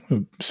Spencer Hall,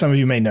 who some of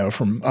you may know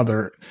from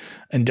other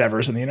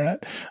endeavors on the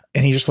internet.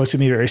 And he just looked at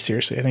me very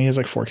seriously. I think he has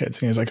like 4 kids.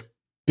 And he was like,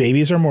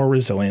 babies are more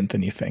resilient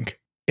than you think.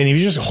 And if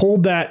you just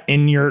hold that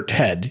in your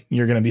head,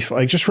 you're going to be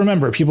like, just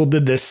remember, people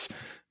did this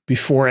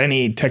before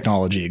any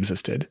technology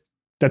existed.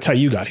 That's how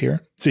you got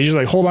here. So you just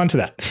like, hold on to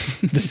that.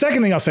 The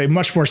second thing I'll say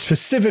much more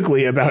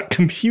specifically about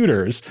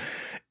computers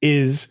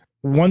is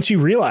once you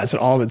realize that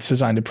all of it's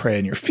designed to prey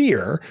on your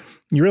fear,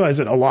 you realize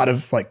that a lot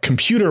of like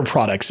computer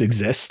products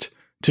exist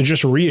to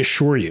just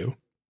reassure you,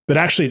 but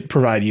actually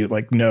provide you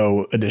like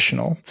no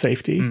additional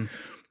safety.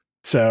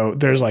 So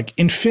there's like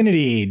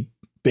infinity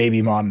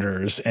baby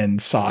monitors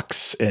and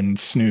socks and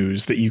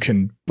snooze that you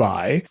can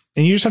buy.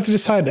 And you just have to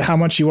decide how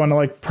much you want to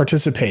like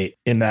participate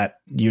in that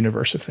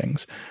universe of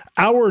things.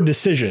 Our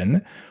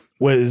decision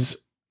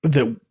was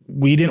that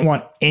we didn't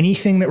want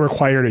anything that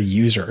required a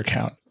user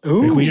account.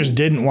 Like we just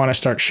didn't want to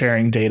start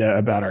sharing data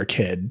about our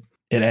kid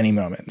at any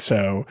moment.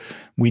 So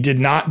we did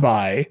not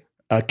buy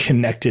a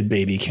connected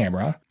baby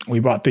camera. We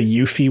bought the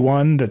Eufy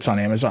one that's on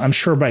Amazon. I'm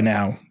sure by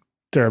now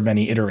there are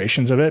many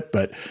iterations of it,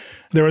 but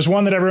there was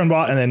one that everyone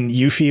bought. And then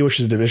Eufy, which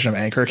is a division of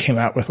Anchor, came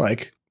out with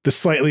like the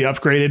slightly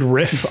upgraded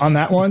riff on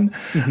that one.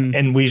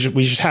 And we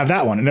just have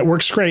that one and it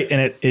works great.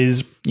 And it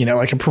is, you know,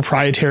 like a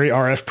proprietary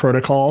RF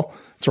protocol.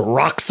 It's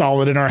rock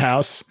solid in our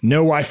house, no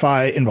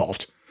Wi-Fi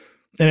involved.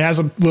 And it has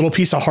a little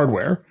piece of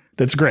hardware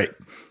that's great.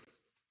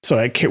 So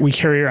we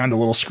carry around a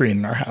little screen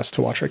in our house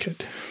to watch our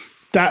kid.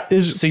 That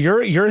is. So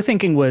your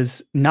thinking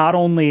was not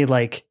only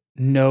like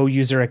no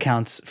user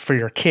accounts for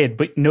your kid,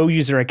 but no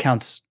user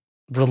accounts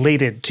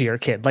related to your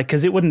kid. Like,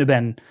 cause it wouldn't have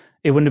been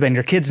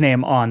your kid's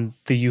name on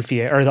the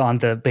Eufy or on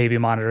the baby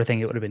monitor thing.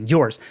 It would have been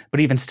yours, but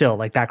even still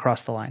like that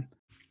crossed the line.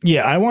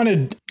 Yeah.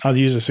 I'll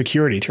use a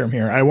security term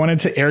here. I wanted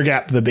to air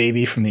gap the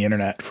baby from the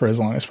internet for as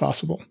long as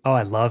possible. Oh,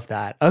 I love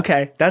that.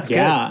 Okay. That's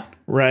good.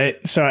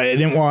 Right. So I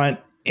didn't want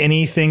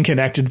anything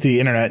connected to the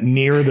internet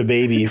near the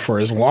baby for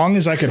as long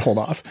as I could hold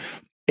off.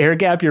 Air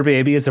gap your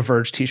baby is a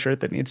Verge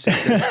t-shirt that needs to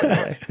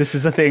exist. This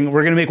is a thing.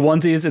 We're going to make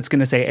onesies. It's going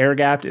to say air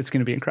gapped. It's going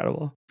to be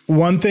incredible.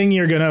 One thing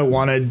you're going to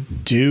want to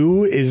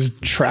do is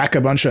track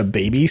a bunch of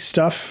baby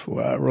stuff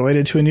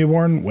related to a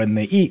newborn, when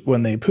they eat,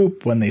 when they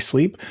poop, when they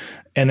sleep.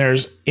 And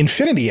there's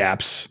infinity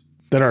apps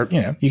that are,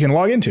 you can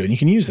log into and you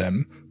can use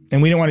them.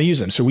 And we don't want to use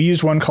them. So we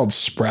use one called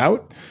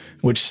Sprout,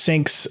 which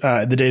syncs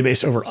the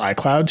database over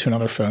iCloud to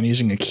another phone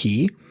using a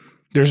key.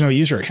 There's no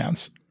user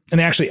accounts. And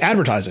they actually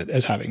advertise it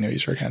as having no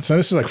user accounts. Now,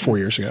 this is like 4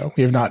 years ago.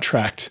 We have not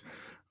tracked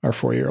our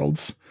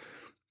 4-year-olds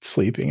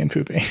sleeping and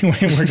pooping.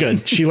 We're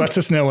good. She lets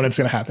us know when it's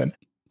going to happen.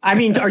 I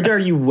mean, are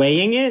you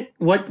weighing it?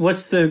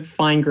 What's the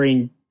fine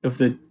grain of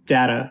the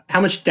data? How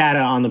much data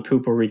on the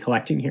poop are we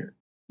collecting here?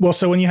 Well,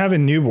 so when you have a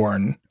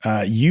newborn,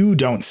 you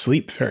don't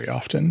sleep very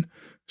often.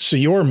 So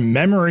your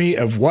memory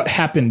of what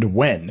happened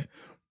when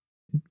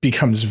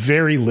becomes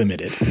very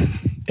limited.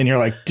 And you're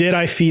like, did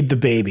I feed the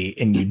baby?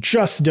 And you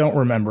just don't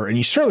remember. And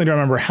you certainly don't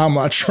remember how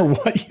much or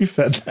what you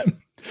fed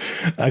them.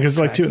 Because it's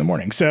like 2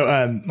 a.m.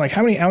 So like,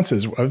 how many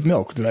ounces of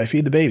milk did I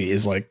feed the baby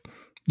is like,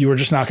 you were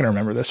just not going to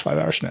remember this 5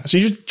 hours from now. So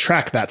you should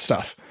track that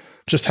stuff.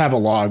 Just have a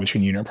log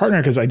between you and your partner,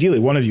 because ideally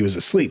one of you is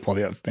asleep while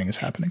the other thing is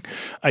happening.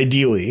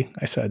 Ideally,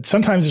 I said,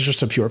 sometimes it's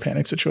just a pure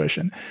panic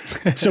situation.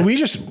 So we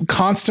just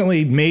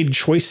constantly made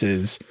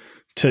choices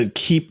to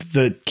keep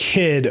the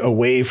kid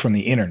away from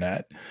the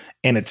internet.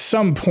 And at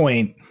some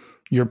point,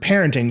 your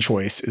parenting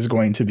choice is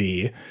going to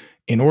be,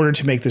 in order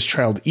to make this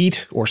child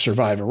eat or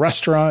survive a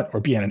restaurant or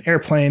be on an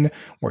airplane,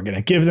 we're going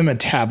to give them a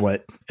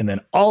tablet, and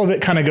then all of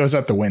it kind of goes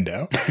out the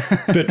window.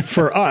 But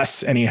for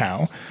us,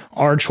 anyhow,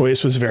 our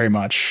choice was very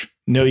much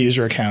no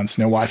user accounts,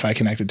 no Wi-Fi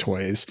connected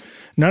toys,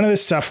 none of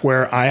this stuff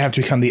where I have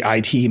to become the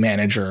IT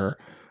manager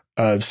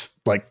of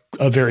like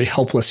a very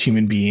helpless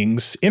human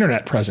being's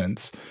internet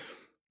presence.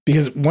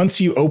 Because once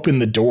you open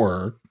the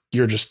door,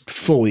 you're just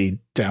fully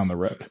down the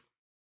road.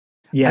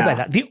 Yeah. I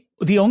bet that.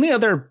 The only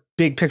other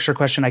big picture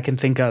question I can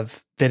think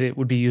of that it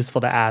would be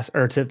useful to ask,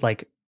 or to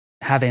like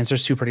have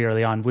answers to pretty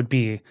early on, would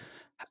be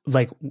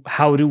like,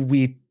 how do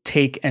we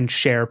take and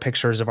share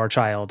pictures of our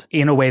child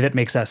in a way that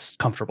makes us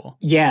comfortable?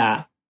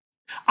 Yeah.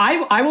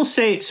 I will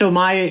say, so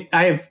I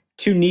have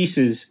 2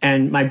 nieces,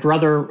 and my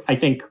brother, I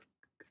think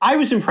I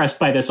was impressed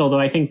by this, although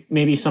I think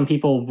maybe some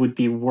people would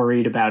be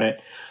worried about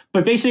it.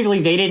 But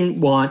basically they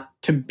didn't want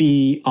to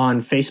be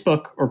on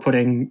Facebook or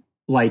putting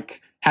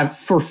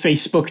for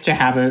Facebook to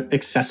have an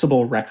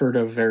accessible record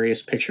of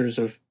various pictures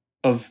of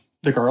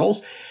the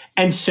girls.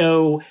 And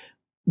so,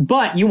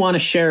 but you want to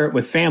share it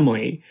with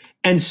family.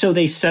 And so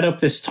they set up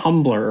this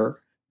Tumblr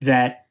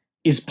that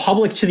is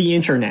public to the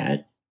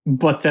internet,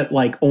 but that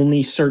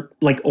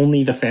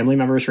only the family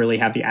members really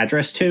have the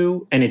address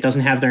to, and it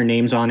doesn't have their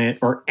names on it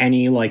or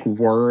any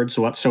words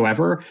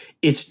whatsoever.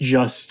 It's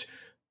just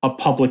a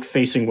public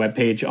facing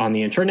webpage on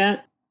the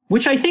internet,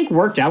 which I think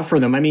worked out for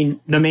them. I mean,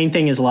 the main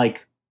thing is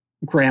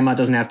grandma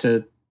doesn't have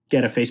to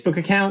get a Facebook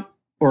account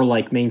or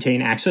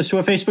maintain access to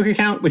a Facebook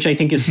account, which I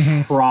think is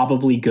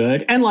probably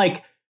good. And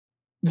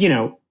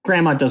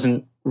grandma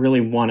doesn't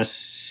really want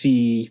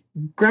to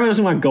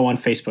go on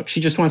Facebook. She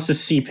just wants to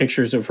see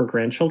pictures of her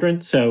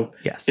grandchildren. So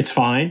yes, it's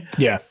fine.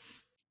 Yeah.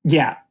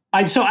 Yeah.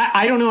 I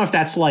don't know if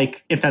that's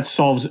if that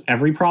solves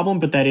every problem,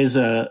 but that is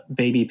a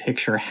baby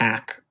picture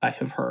hack I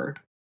have heard.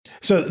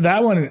 So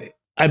that one,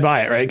 I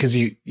buy it, right? Because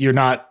you're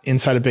not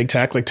inside of big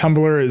tech.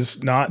 Tumblr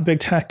is not big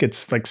tech.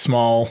 It's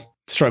small,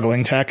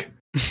 struggling tech.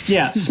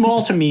 Yeah,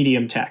 small to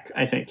medium tech,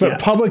 I think. But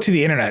public to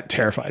the internet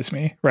terrifies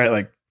me,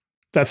 right?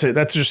 That's it.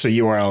 That's just a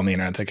URL on the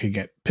internet that could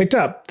get picked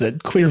up. That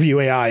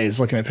Clearview AI is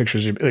looking at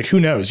pictures. Who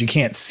knows? You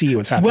can't see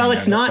what's happening. Well,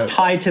 it's not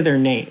tied to their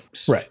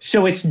names. Right.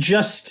 So it's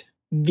just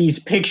these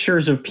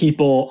pictures of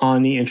people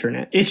on the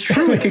internet. It's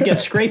true it could get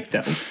scraped,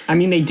 though. I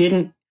mean, they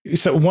didn't.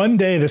 So one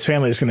day this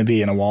family is going to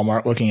be in a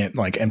Walmart looking at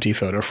empty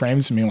photo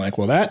frames and being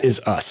well, that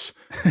is us.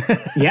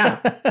 Yeah.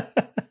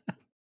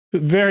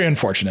 Very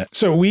unfortunate.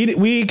 So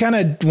we kind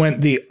of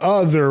went the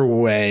other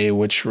way,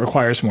 which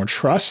requires more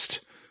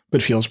trust,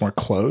 but feels more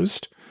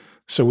closed.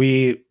 So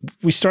we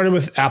started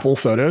with Apple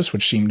Photos,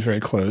 which seemed very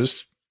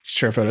closed,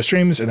 share photo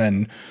streams, and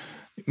then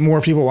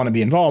more people want to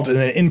be involved. And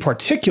then in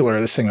particular,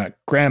 this thing about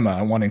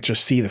grandma wanting to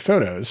just see the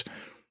photos,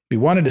 we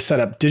wanted to set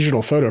up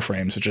digital photo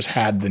frames that just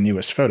had the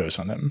newest photos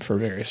on them for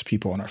various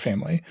people in our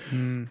family.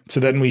 So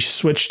then we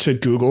switched to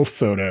Google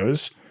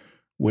Photos,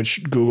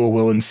 which Google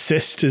will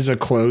insist is a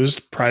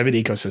closed private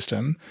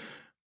ecosystem.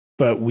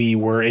 But we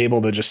were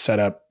able to just set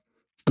up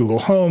Google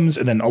Homes,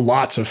 and then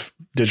lots of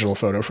digital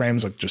photo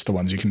frames, just the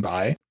ones you can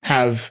buy,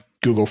 have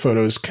Google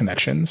Photos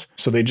connections.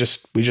 So we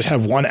just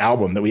have one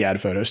album that we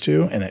add photos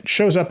to, and it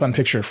shows up on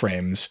picture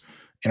frames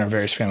in our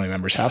various family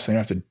members' house. They don't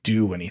have to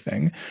do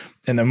anything.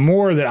 And the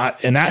more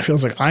that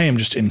feels like I am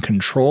just in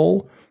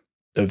control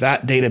of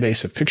that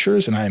database of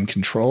pictures, and I am in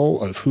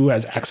control of who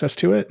has access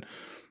to it.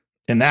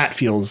 And that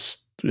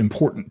feels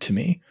important to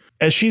me.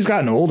 As she's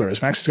gotten older,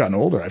 as Max has gotten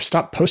older, I've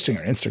stopped posting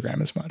on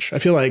Instagram as much. I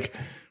feel like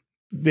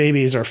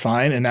babies are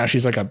fine. And now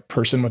she's a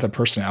person with a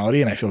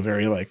personality. And I feel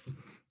very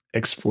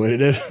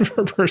exploitative of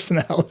her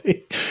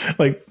personality.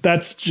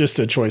 That's just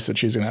a choice that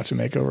she's going to have to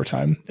make over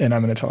time. And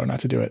I'm going to tell her not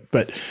to do it.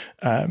 But,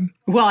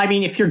 well, I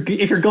mean, if you're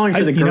going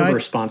for the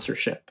Gerber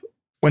sponsorship,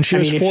 when she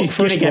was if she's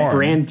going to get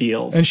brand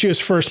deals, and she was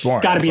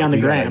firstborn, she's got to be on the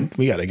gram.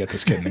 We got to get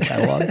this kid in the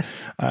catalog.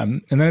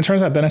 And then it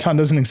turns out Benetton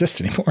doesn't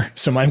exist anymore.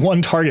 So my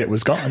one target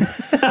was gone.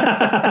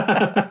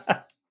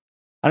 I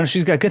don't know.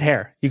 She's got good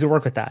hair. You could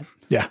work with that.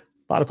 Yeah.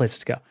 A lot of places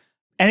to go.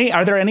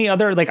 Are there any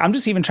other, like, I'm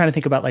just even trying to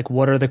think about, like,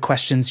 what are the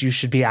questions you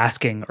should be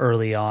asking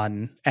early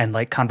on and,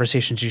 like,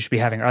 conversations you should be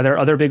having? Are there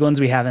other big ones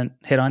we haven't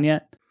hit on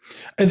yet?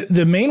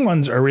 The main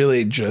ones are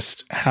really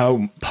just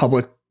how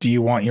public do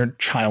you want your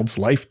child's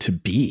life to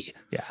be?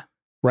 Yeah.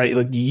 Right?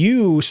 Like,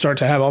 you start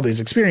to have all these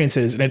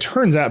experiences, and it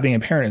turns out being a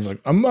parent is,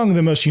 like, among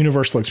the most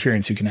universal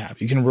experience you can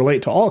have. You can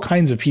relate to all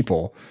kinds of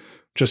people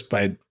just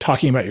by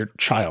talking about your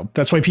child.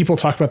 That's why people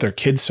talk about their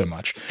kids so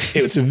much.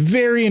 It's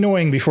very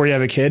annoying before you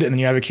have a kid, and then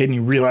you have a kid and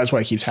you realize why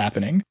it keeps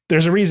happening.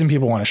 There's a reason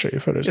people want to show you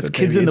photos. It's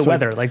kids in the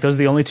weather. Like, those are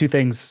the only two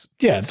things.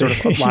 Yeah. Sort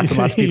of lots and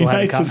lots of people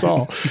have in common. Us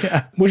all,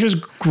 yeah. Which is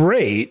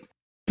great,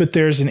 but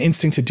there's an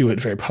instinct to do it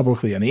very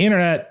publicly on the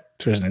internet.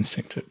 There's an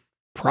instinct to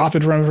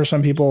profit from it for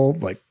some people.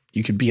 Like,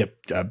 you could be a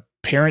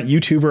parent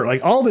YouTuber,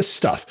 like all this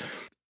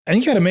stuff. And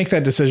you got to make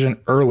that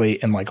decision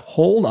early and, like,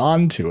 hold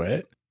on to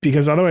it,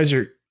 because otherwise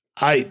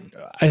I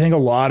think a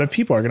lot of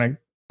people are going to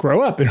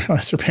grow up and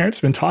realize their parents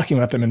have been talking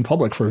about them in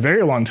public for a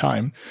very long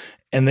time.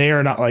 And they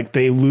are not, like,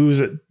 they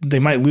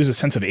might lose a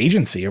sense of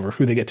agency over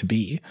who they get to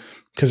be,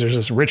 because there's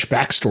this rich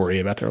backstory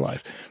about their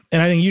life.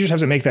 And I think you just have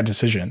to make that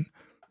decision.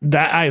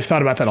 That I've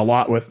thought about that a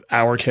lot with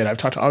our kid. I've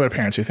talked to other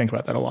parents who think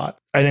about that a lot.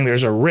 I think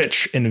there's a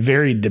rich and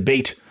varied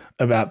debate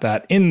about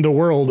that in the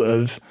world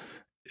of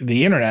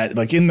the internet,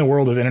 like in the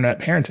world of internet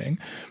parenting.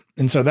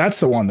 And so that's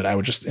the one that I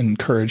would just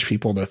encourage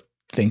people to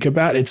think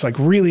about. It's, like,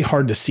 really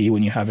hard to see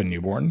when you have a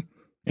newborn.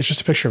 It's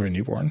just a picture of a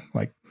newborn.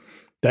 Like,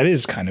 that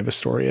is kind of a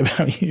story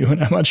about you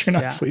and how much you're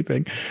not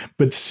sleeping.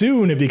 But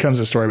soon it becomes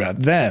a story about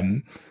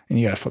them, and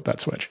you got to flip that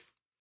switch.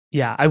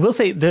 Yeah, I will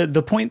say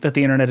the point that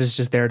the internet is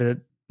just there to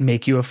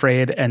make you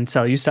afraid and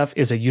sell you stuff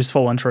is a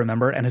useful one to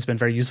remember, and has been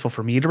very useful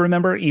for me to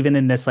remember, even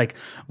in this, like,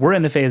 we're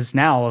in the phase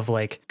now of,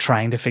 like,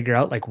 trying to figure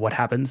out, like, what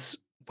happens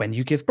when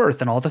you give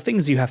birth and all the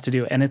things you have to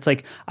do. And it's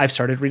like, I've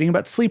started reading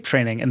about sleep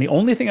training, and the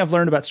only thing I've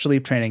learned about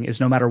sleep training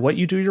is no matter what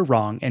you do, you're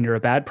wrong, and you're a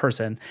bad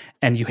person,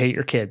 and you hate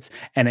your kids,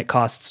 and it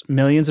costs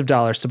millions of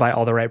dollars to buy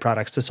all the right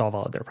products to solve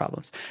all of their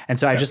problems. And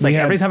so I just, like,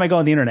 every time I go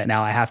on the internet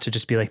now, I have to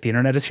just be like, the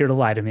internet is here to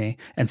lie to me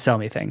and sell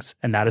me things.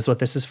 And that is what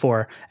this is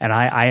for. And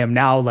I am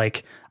now,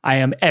 like, I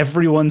am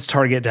everyone's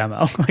target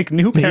demo. Like,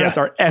 new parents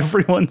are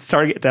everyone's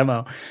target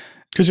demo.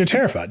 Because you're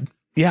terrified.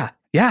 Yeah.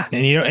 Yeah.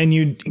 And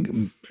you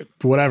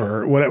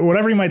whatever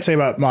you might say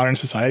about modern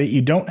society,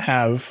 you don't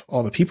have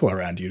all the people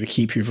around you to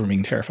keep you from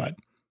being terrified,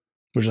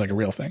 which is, like, a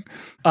real thing.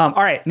 All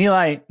right,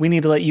 Nilay, we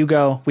need to let you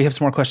go. We have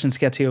some more questions to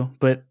get to,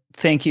 but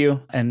thank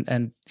you.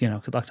 And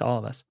good luck to all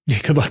of us. Yeah,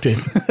 good luck,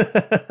 Dave.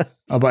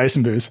 I'll buy you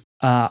some booze.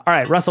 All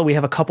right, Russell, we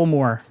have a couple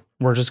more.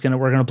 We're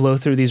going to blow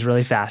through these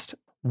really fast.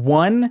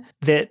 One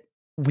that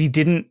we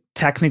didn't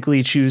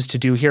technically choose to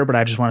do here, but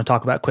I just want to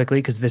talk about quickly,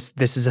 because this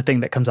is a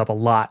thing that comes up a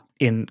lot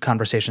in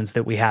conversations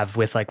that we have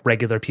with, like,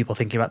 regular people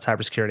thinking about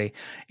cybersecurity,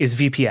 is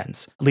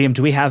VPNs. Liam,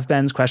 do we have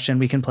Ben's question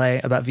we can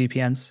play about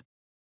VPNs?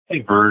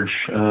 Hey, Verge.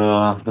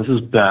 This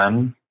is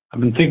Ben. I've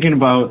been thinking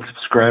about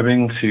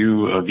subscribing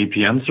to a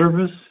VPN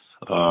service,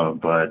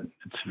 but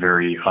it's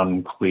very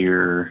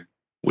unclear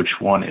which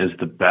one is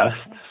the best.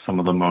 Some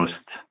of the most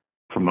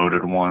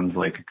promoted ones,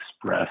 like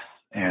Express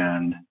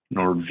and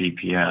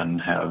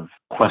NordVPN, have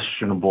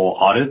questionable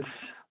audits.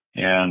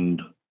 And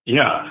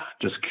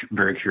just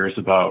very curious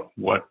about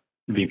what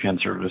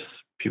VPN service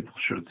people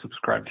should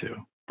subscribe to.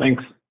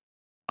 Thanks.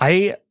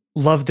 I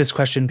love this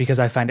question because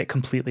I find it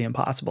completely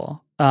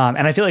impossible.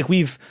 And I feel like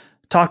we've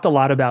talked a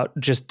lot about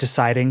just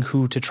deciding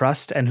who to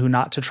trust and who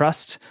not to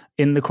trust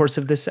in the course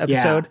of this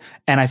episode. Yeah.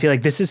 And I feel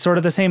like this is sort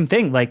of the same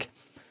thing. Like,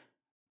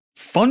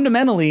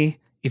 fundamentally,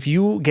 if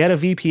you get a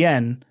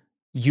VPN,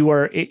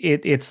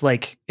 it's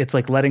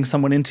like letting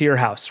someone into your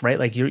house, right?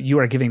 Like, you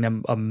are giving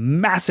them a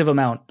massive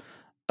amount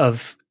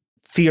of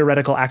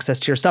theoretical access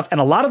to your stuff. And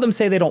a lot of them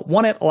say they don't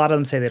want it. A lot of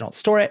them say they don't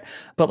store it,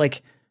 but,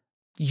 like,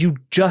 you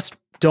just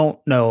don't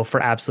know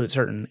for absolute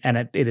certain. And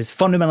it is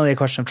fundamentally a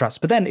question of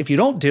trust. But then if you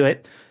don't do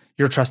it,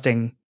 you're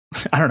trusting,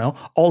 I don't know,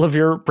 all of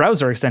your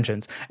browser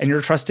extensions, and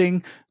you're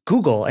trusting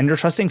Google, and you're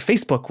trusting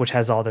Facebook, which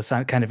has all this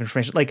kind of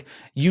information. Like,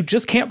 you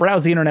just can't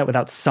browse the internet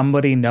without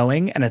somebody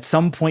knowing. And at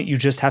some point you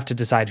just have to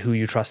decide who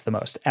you trust the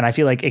most. And I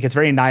feel like it gets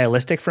very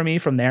nihilistic for me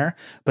from there,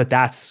 but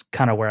that's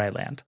kind of where I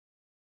land.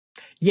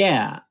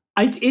 Yeah.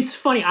 It's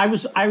funny. I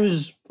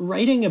was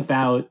writing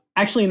about,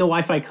 actually, in the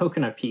Wi-Fi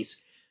Coconut piece,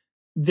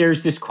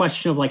 there's this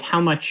question of, like, how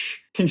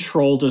much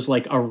control does,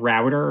 like, a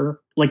router,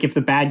 like, if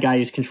the bad guy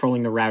is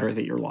controlling the router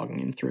that you're logging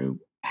in through,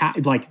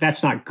 like,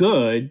 that's not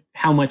good.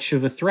 How much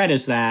of a threat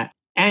is that?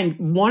 And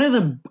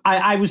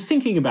I was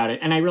thinking about it,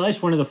 and I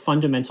realized one of the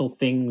fundamental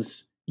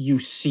things you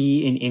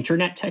see in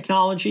internet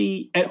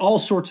technology at all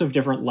sorts of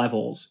different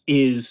levels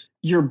is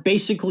you're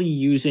basically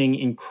using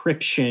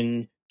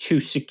encryption to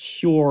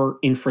secure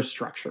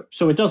infrastructure.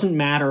 So it doesn't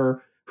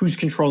matter who's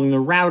controlling the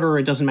router.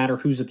 It doesn't matter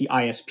who's at the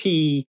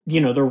ISP.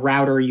 The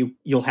router,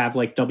 you'll have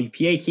like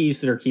WPA keys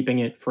that are keeping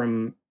it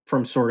from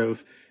sort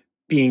of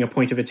being a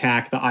point of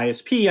attack. The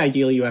ISP,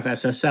 ideally you have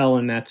SSL,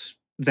 and that's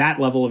that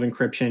level of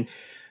encryption.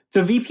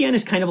 The VPN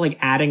is kind of like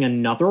adding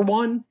another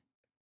one.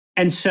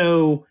 And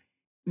so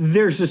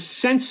there's a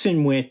sense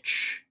in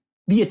which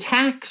the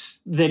attacks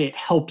that it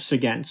helps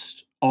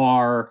against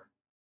are,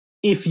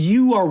 if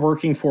you are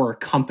working for a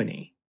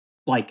company,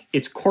 like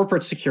it's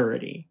corporate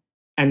security,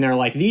 and they're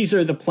like, these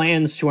are the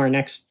plans to our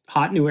next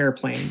hot new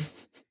airplane,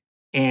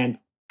 and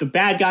the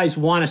bad guys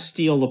want to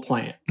steal the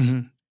plans.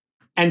 Mm-hmm.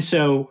 And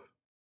so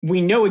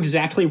we know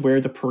exactly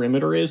where the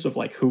perimeter is of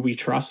like who we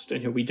trust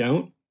and who we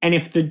don't. And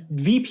if the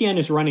VPN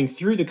is running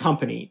through the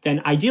company,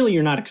 then ideally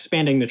you're not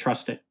expanding the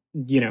trust at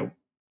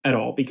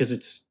all, because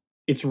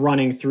it's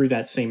running through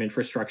that same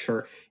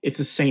infrastructure. It's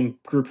the same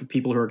group of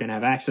people who are going to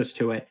have access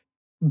to it.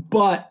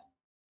 But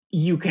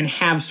you can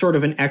have sort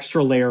of an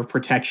extra layer of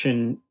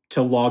protection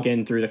to log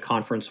in through the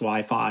conference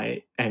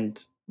Wi-Fi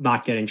and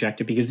not get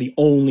injected, because the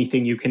only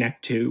thing you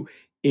connect to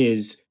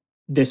is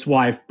this this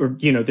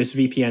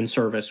VPN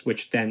service,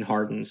 which then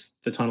hardens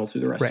the tunnel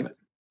through the rest of it.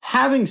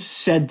 Having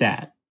said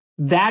that,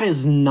 that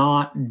is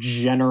not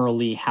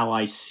generally how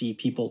I see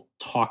people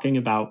talking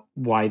about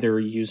why they're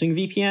using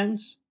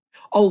VPNs.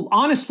 Oh,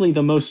 honestly,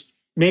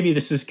 maybe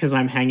this is because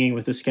I'm hanging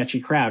with a sketchy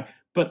crowd,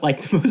 but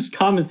like the most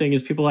common thing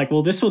is people are like,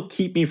 well, this will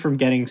keep me from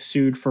getting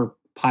sued for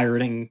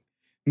pirating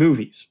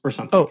movies or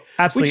something. Oh,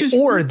 absolutely.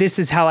 Or this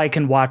is how I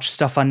can watch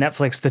stuff on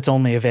Netflix that's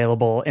only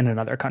available in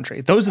another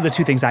country. Those are the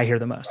two things I hear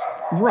the most.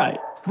 Right.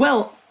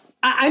 Well,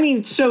 I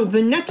mean, so the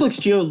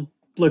Netflix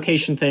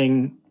geolocation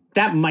thing,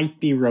 that might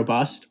be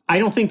robust. I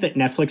don't think that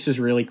Netflix is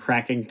really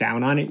cracking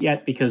down on it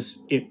yet, because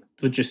it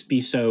would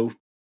be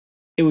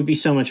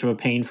so much of a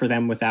pain for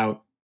them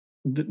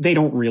they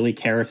don't really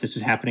care if this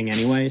is happening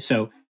anyway.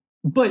 So,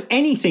 but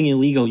anything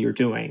illegal you're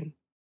doing,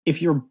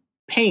 if you're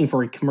paying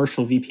for a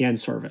commercial VPN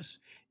service,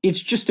 it's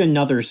just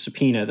another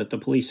subpoena that the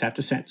police have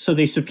to send. So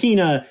they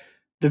subpoena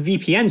the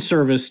VPN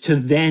service to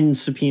then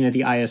subpoena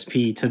the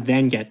ISP to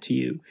then get to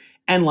you.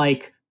 And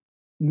like,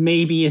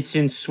 maybe it's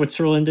in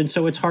Switzerland and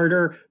so it's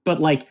harder, but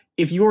like,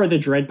 if you are the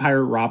Dread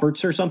Pirate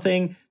Roberts or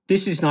something,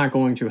 this is not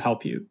going to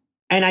help you.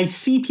 And I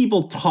see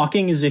people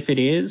talking as if it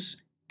is.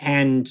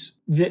 And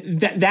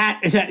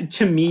that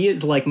to me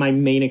is like my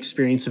main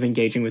experience of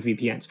engaging with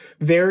VPNs.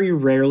 Very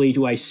rarely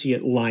do I see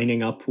it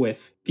lining up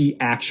with the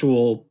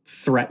actual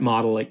threat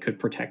model it could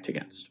protect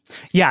against.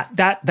 Yeah,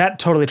 that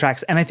totally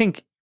tracks. And I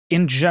think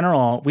in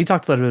general, we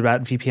talked a little bit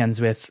about VPNs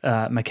with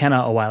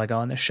McKenna a while ago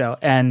on this show.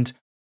 And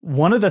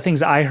one of the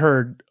things I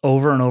heard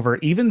over and over,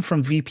 even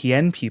from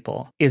VPN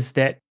people, is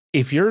that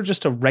if you're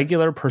just a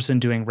regular person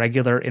doing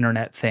regular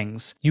internet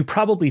things, you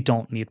probably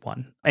don't need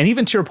one. And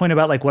even to your point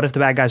about like, what if the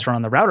bad guys are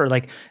on the router?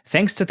 Like,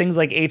 thanks to things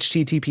like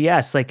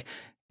HTTPS, like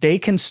they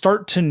can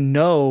start to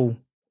know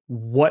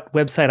what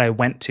website I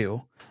went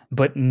to,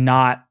 but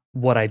not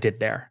what I did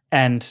there.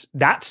 And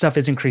that stuff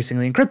is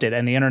increasingly encrypted,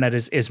 and the internet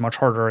is much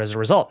harder as a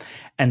result.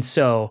 And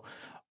so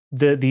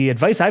the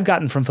advice I've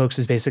gotten from folks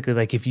is basically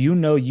like, if you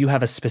know you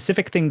have a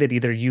specific thing that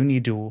either you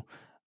need to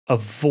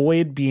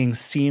avoid being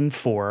seen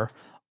for,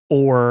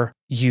 or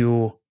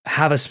you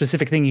have a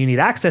specific thing you need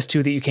access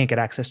to that you can't get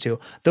access to,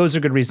 those are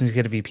good reasons to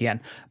get a VPN.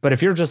 But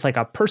if you're just like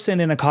a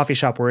person in a coffee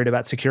shop worried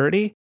about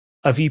security,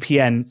 a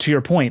VPN, to your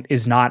point,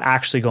 is not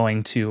actually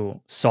going to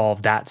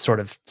solve that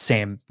sort of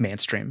same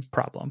mainstream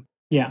problem.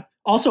 Yeah.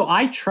 Also,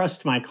 I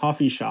trust my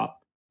coffee shop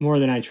more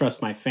than I trust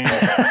my family.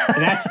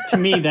 To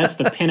me, that's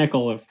the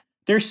pinnacle of,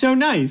 they're so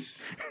nice.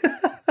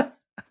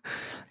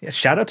 Yeah,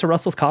 shout out to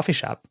Russell's Coffee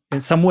Shop.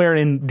 It's somewhere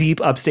in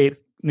deep upstate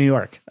New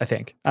York, I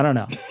think. I don't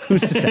know.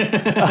 Who's to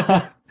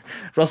say?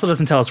 Russell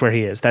doesn't tell us where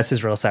he is. That's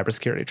his real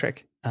cybersecurity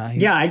trick.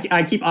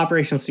 I keep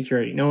operational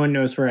security. No one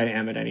knows where I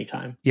am at any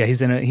time. Yeah,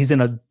 he's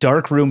in a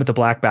dark room with a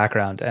black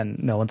background,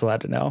 and no one's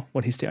allowed to know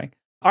what he's doing.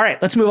 All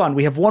right, let's move on.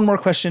 We have one more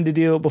question to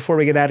do before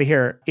we get out of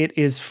here. It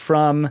is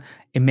from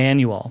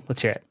Emmanuel.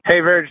 Let's hear it. Hey,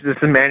 Verge, this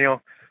is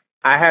Emmanuel.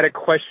 I had a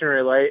question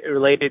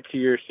related to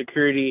your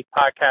security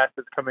podcast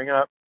that's coming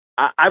up.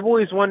 I've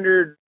always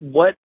wondered,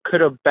 what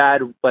could a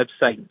bad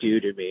website do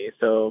to me?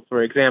 So,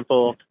 for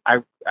example,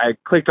 I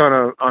clicked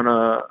on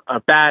a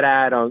bad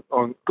ad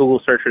on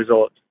Google search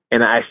results,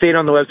 and I stayed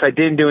on the website,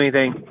 didn't do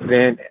anything,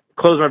 then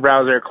closed my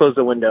browser, closed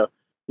the window.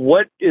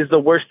 What is the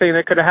worst thing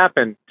that could have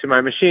happened to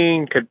my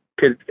machine?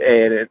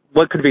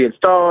 What could be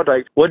installed?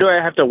 Like, what do I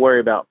have to worry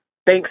about?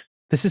 Thanks.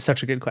 This is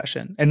such a good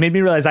question, and made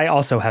me realize I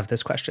also have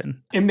this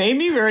question. It made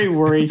me very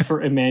worried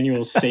for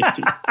Emmanuel's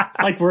safety.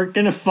 Like, we're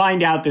going to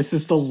find out this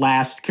is the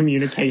last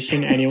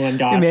communication anyone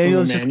got.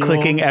 Emmanuel's just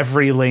clicking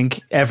every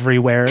link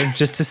everywhere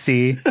just to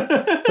see.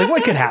 Like,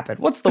 what could happen?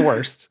 What's the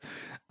worst?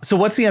 So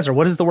what's the answer?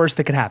 What is the worst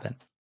that could happen?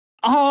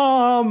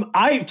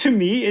 To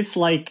me, it's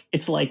like,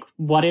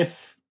 what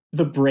if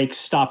the brakes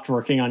stopped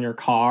working on your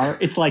car?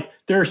 It's like,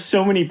 there are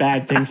so many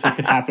bad things that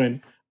could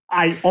happen.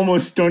 I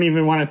almost don't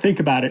even want to think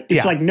about it.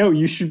 It's like, no,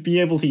 you should be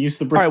able to use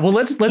the browser. All right, well,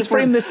 let's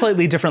frame this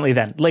slightly differently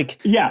then. Like,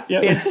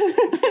 it's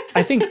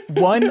I think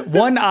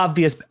one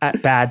obvious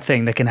bad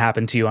thing that can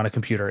happen to you on a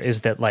computer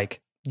is that like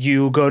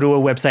you go to a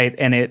website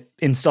and it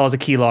installs a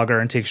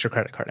keylogger and takes your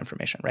credit card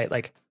information, right?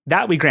 Like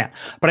that we grant.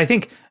 But I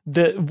think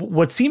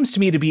what seems to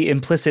me to be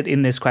implicit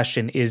in this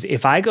question is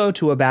if I go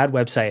to a bad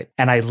website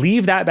and I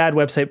leave that bad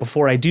website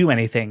before I do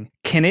anything,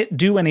 can it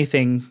do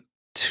anything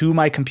to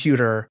my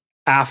computer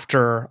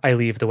after I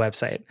leave the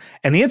website?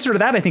 And the answer to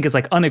that, I think, is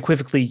like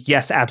unequivocally,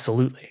 yes,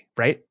 absolutely.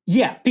 Right?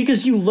 Yeah,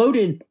 because you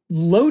loading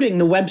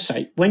the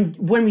website. When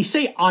we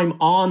say I'm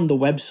on the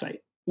website,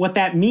 what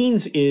that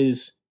means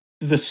is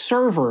the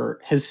server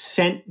has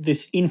sent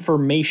this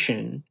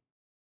information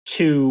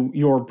to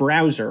your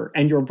browser,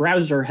 and your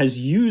browser has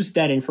used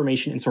that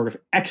information and sort of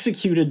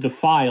executed the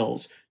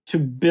files to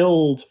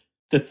build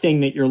the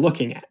thing that you're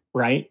looking at,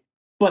 right?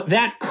 But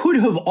that could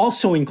have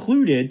also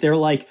included, they're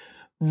like,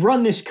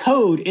 run this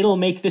code, it'll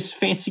make this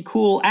fancy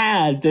cool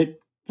ad that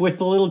with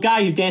the little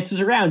guy who dances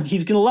around,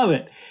 he's going to love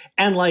it.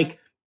 And like,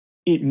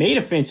 it made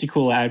a fancy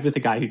cool ad with a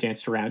guy who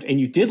danced around and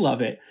you did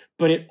love it,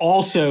 but it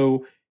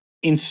also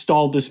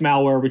installed this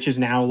malware, which is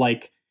now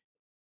like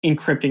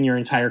encrypting your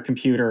entire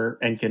computer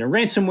and going to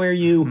ransomware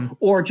you,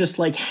 or just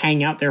like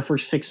hang out there for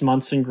 6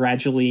 months and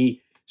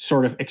gradually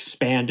sort of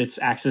expand its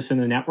access in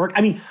the network.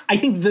 I mean, I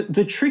think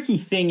the tricky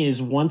thing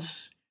is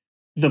once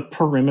the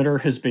perimeter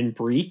has been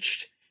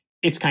breached,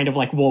 it's kind of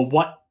like, well,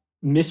 what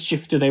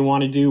mischief do they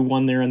want to do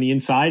when they're on the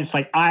inside? It's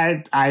like,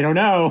 I don't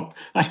know.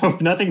 I hope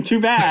nothing too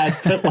bad,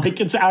 but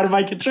like it's out of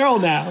my control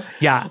now.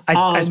 Yeah.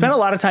 I spent a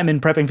lot of time in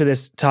prepping for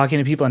this, talking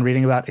to people and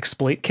reading about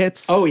exploit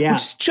kits. Oh yeah.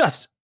 Which is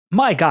just,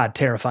 my God,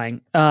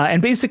 terrifying.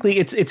 And basically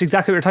it's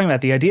exactly what we're talking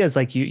about. The idea is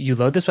like you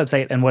load this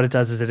website and what it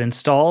does is it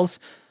installs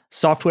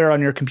software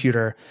on your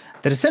computer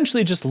that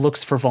essentially just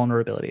looks for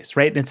vulnerabilities,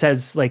 right? And it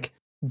says like,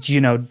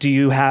 do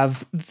you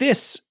have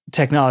this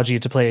technology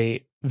to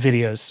play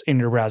videos in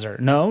your browser?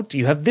 No. Do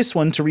you have this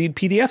one to read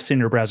PDFs in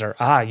your browser?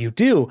 Ah, you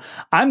do.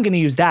 I'm going to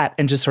use that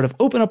and just sort of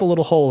open up a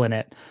little hole in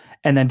it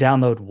and then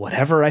download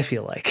whatever I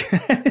feel like.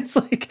 It's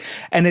like,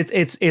 and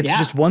it's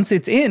just once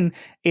it's in,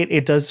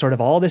 it does sort of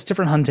all this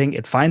different hunting.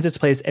 It finds its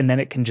place and then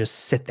it can just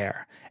sit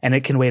there and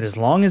it can wait as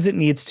long as it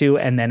needs to.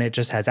 And then it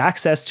just has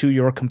access to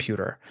your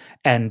computer.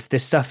 And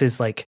this stuff is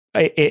like,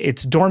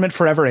 it's dormant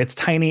forever. It's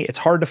tiny. It's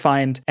hard to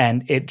find.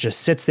 And it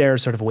just sits there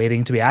sort of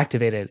waiting to be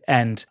activated.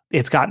 And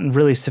it's gotten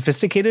really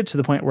sophisticated to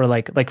the point where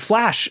like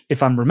Flash,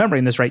 if I'm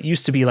remembering this right,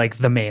 used to be like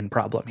the main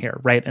problem here,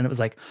 right? And it was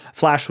like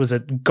Flash was a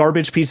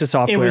garbage piece of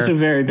software. It was a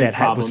very big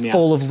problem, was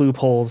full of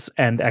loopholes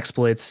and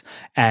exploits.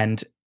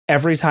 And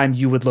every time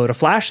you would load a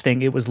Flash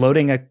thing, it was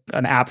loading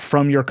an app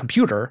from your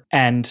computer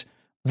and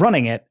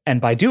running it. And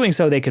by doing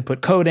so, they could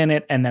put code in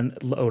it and then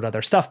load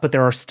other stuff. But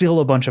there are still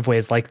a bunch of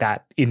ways like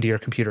that into your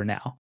computer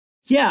now.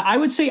 Yeah, I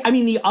would say, I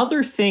mean, the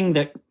other thing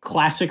that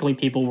classically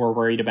people were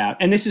worried about,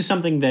 and this is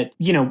something that,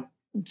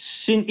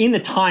 in the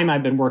time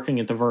I've been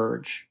working at The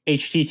Verge,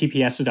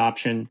 HTTPS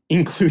adoption,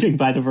 including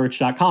by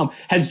TheVerge.com,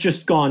 has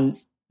just gone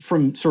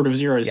from sort of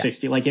 0 to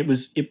 60. Like it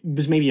was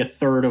maybe a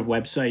third of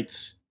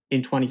websites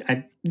in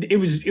it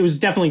was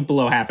definitely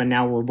below half, and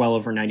now we're well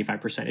over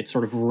 95%. It's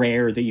sort of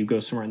rare that you go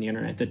somewhere on the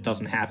internet that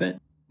doesn't have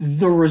it.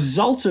 The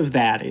result of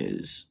that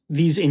is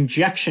these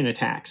injection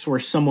attacks where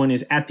someone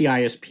is at the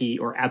ISP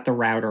or at the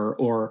router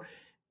or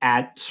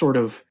at sort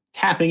of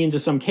tapping into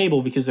some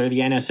cable because they're the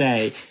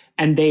NSA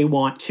and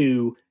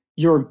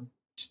you're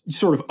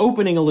sort of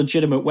opening a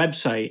legitimate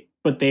website,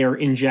 but they are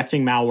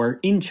injecting malware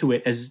into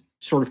it as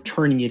sort of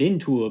turning it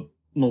into a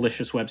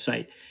malicious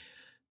website.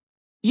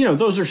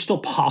 Those are still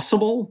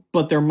possible,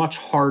 but they're much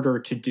harder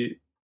to do.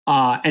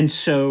 And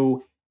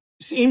so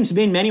seems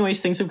in many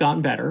ways things have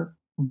gotten better.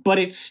 But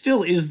it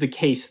still is the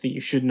case that you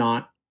should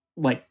not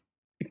like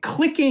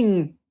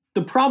clicking.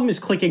 The problem is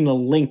clicking the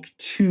link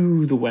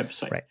to the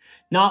website, right?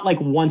 Not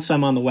like once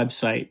I'm on the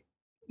website,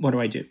 what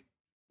do I do?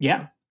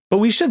 Yeah. But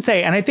we should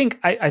say, and I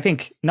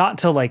think not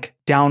to like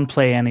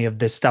downplay any of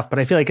this stuff, but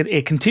I feel like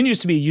it continues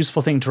to be a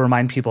useful thing to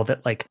remind people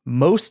that like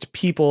most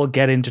people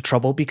get into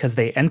trouble because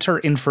they enter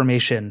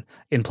information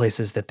in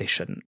places that they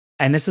shouldn't.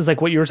 And this is like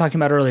what you were talking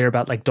about earlier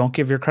about like, don't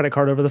give your credit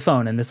card over the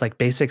phone and this like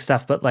basic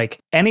stuff. But like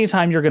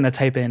anytime you're going to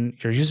type in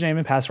your username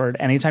and password,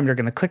 anytime you're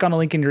going to click on a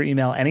link in your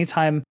email,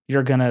 anytime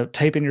you're going to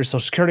type in your social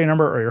security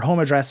number or your home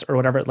address or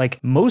whatever,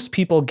 like most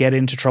people get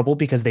into trouble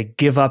because they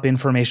give up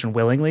information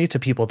willingly to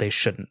people they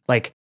shouldn't.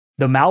 Like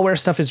the malware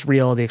stuff is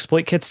real. The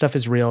exploit kit stuff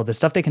is real. The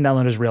stuff they can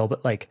download is real.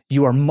 But like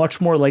you are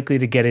much more likely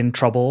to get in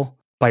trouble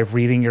by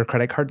reading your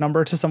credit card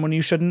number to someone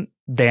you shouldn't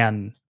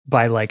than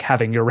by like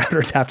having your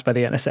router tapped by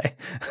the NSA.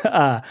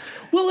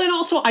 Well, and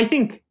also I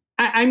think,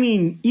 I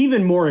mean,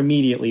 even more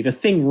immediately, the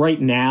thing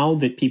right now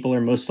that people are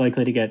most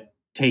likely to get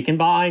taken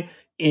by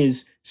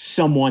is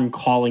someone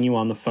calling you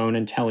on the phone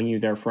and telling you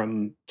they're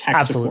from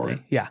tech support.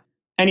 Yeah.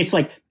 And it's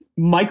like,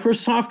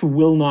 Microsoft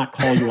will not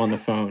call you on the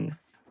phone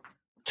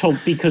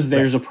because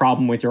there's a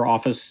problem with your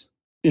Office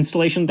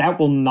installation. That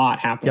will not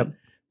happen.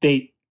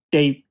 Yep.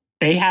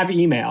 They have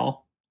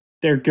email.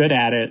 They're good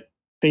at it.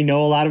 They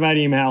know a lot about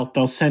email.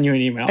 They'll send you an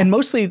email. And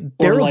mostly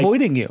they're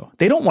avoiding you.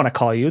 They don't want to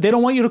call you. They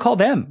don't want you to call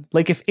them.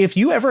 Like if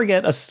you ever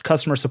get a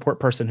customer support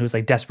person who's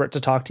like desperate to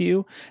talk to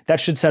you, that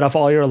should set off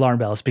all your alarm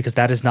bells, because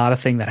that is not a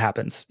thing that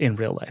happens in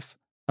real life.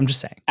 I'm just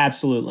saying.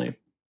 Absolutely.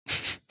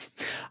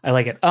 I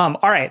like it. All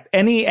right.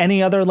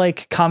 Any other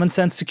like common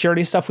sense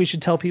security stuff we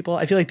should tell people?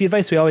 I feel like the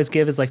advice we always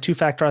give is like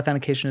 2-factor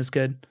authentication is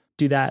good.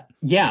 Do that.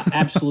 Yeah,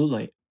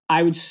 absolutely.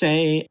 I would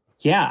say,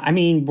 I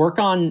mean, work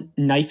on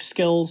knife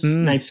skills.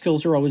 Knife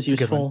skills are always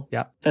useful.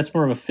 Yeah. That's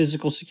more of a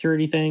physical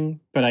security thing,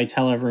 but I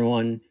tell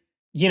everyone,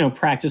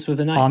 practice with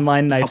a knife.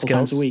 Online knife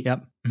skills. Times a week. Yep.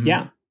 Mm-hmm.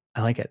 Yeah.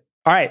 I like it.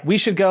 All right. We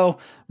should go.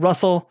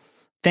 Russell,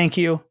 thank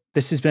you.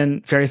 This has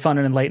been very fun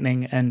and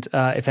enlightening. And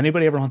if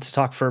anybody ever wants to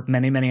talk for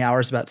many, many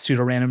hours about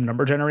pseudo-random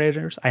number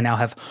generators, I now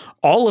have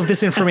all of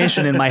this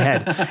information in my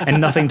head and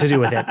nothing to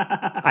do with it.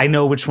 I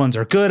know which ones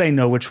are good. I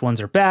know which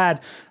ones are bad.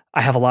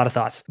 I have a lot of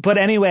thoughts. But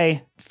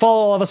anyway, follow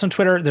all of us on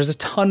Twitter. There's a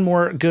ton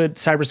more good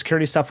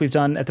cybersecurity stuff we've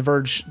done at The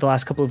Verge the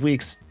last couple of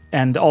weeks.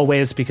 And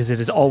always, because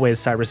it is always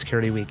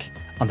Cybersecurity Week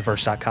on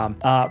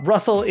TheVerge.com.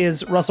 Russell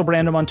is Russell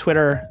Brandom on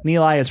Twitter.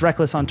 Nilay is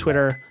Reckless on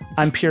Twitter.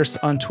 I'm Pierce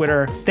on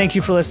Twitter. Thank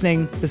you for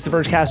listening. This is The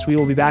Vergecast. We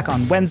will be back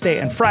on Wednesday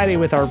and Friday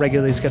with our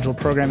regularly scheduled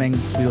programming.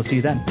 We will see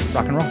you then.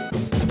 Rock and roll.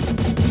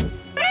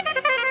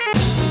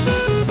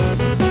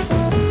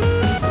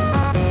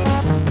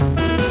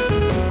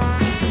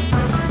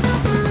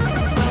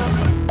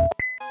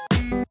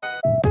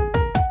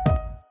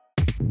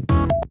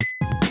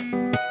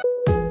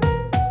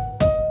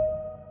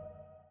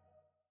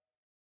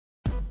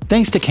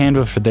 Thanks to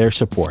Canva for their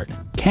support.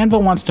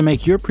 Canva wants to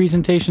make your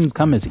presentations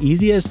come as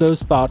easy as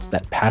those thoughts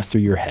that pass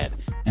through your head.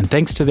 And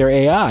thanks to their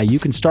AI, you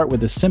can start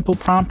with a simple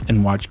prompt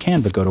and watch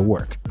Canva go to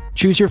work.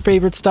 Choose your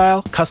favorite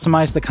style,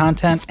 customize the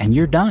content, and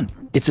you're done.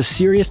 It's a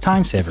serious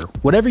time saver.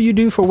 Whatever you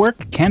do for work,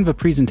 Canva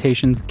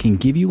presentations can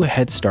give you a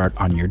head start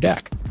on your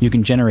deck. You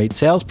can generate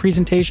sales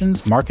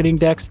presentations, marketing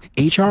decks,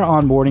 HR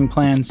onboarding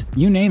plans,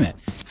 you name it.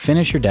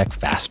 Finish your deck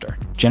faster.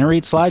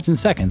 Generate slides in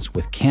seconds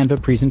with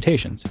Canva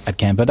presentations at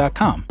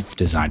canva.com,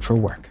 designed for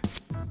work.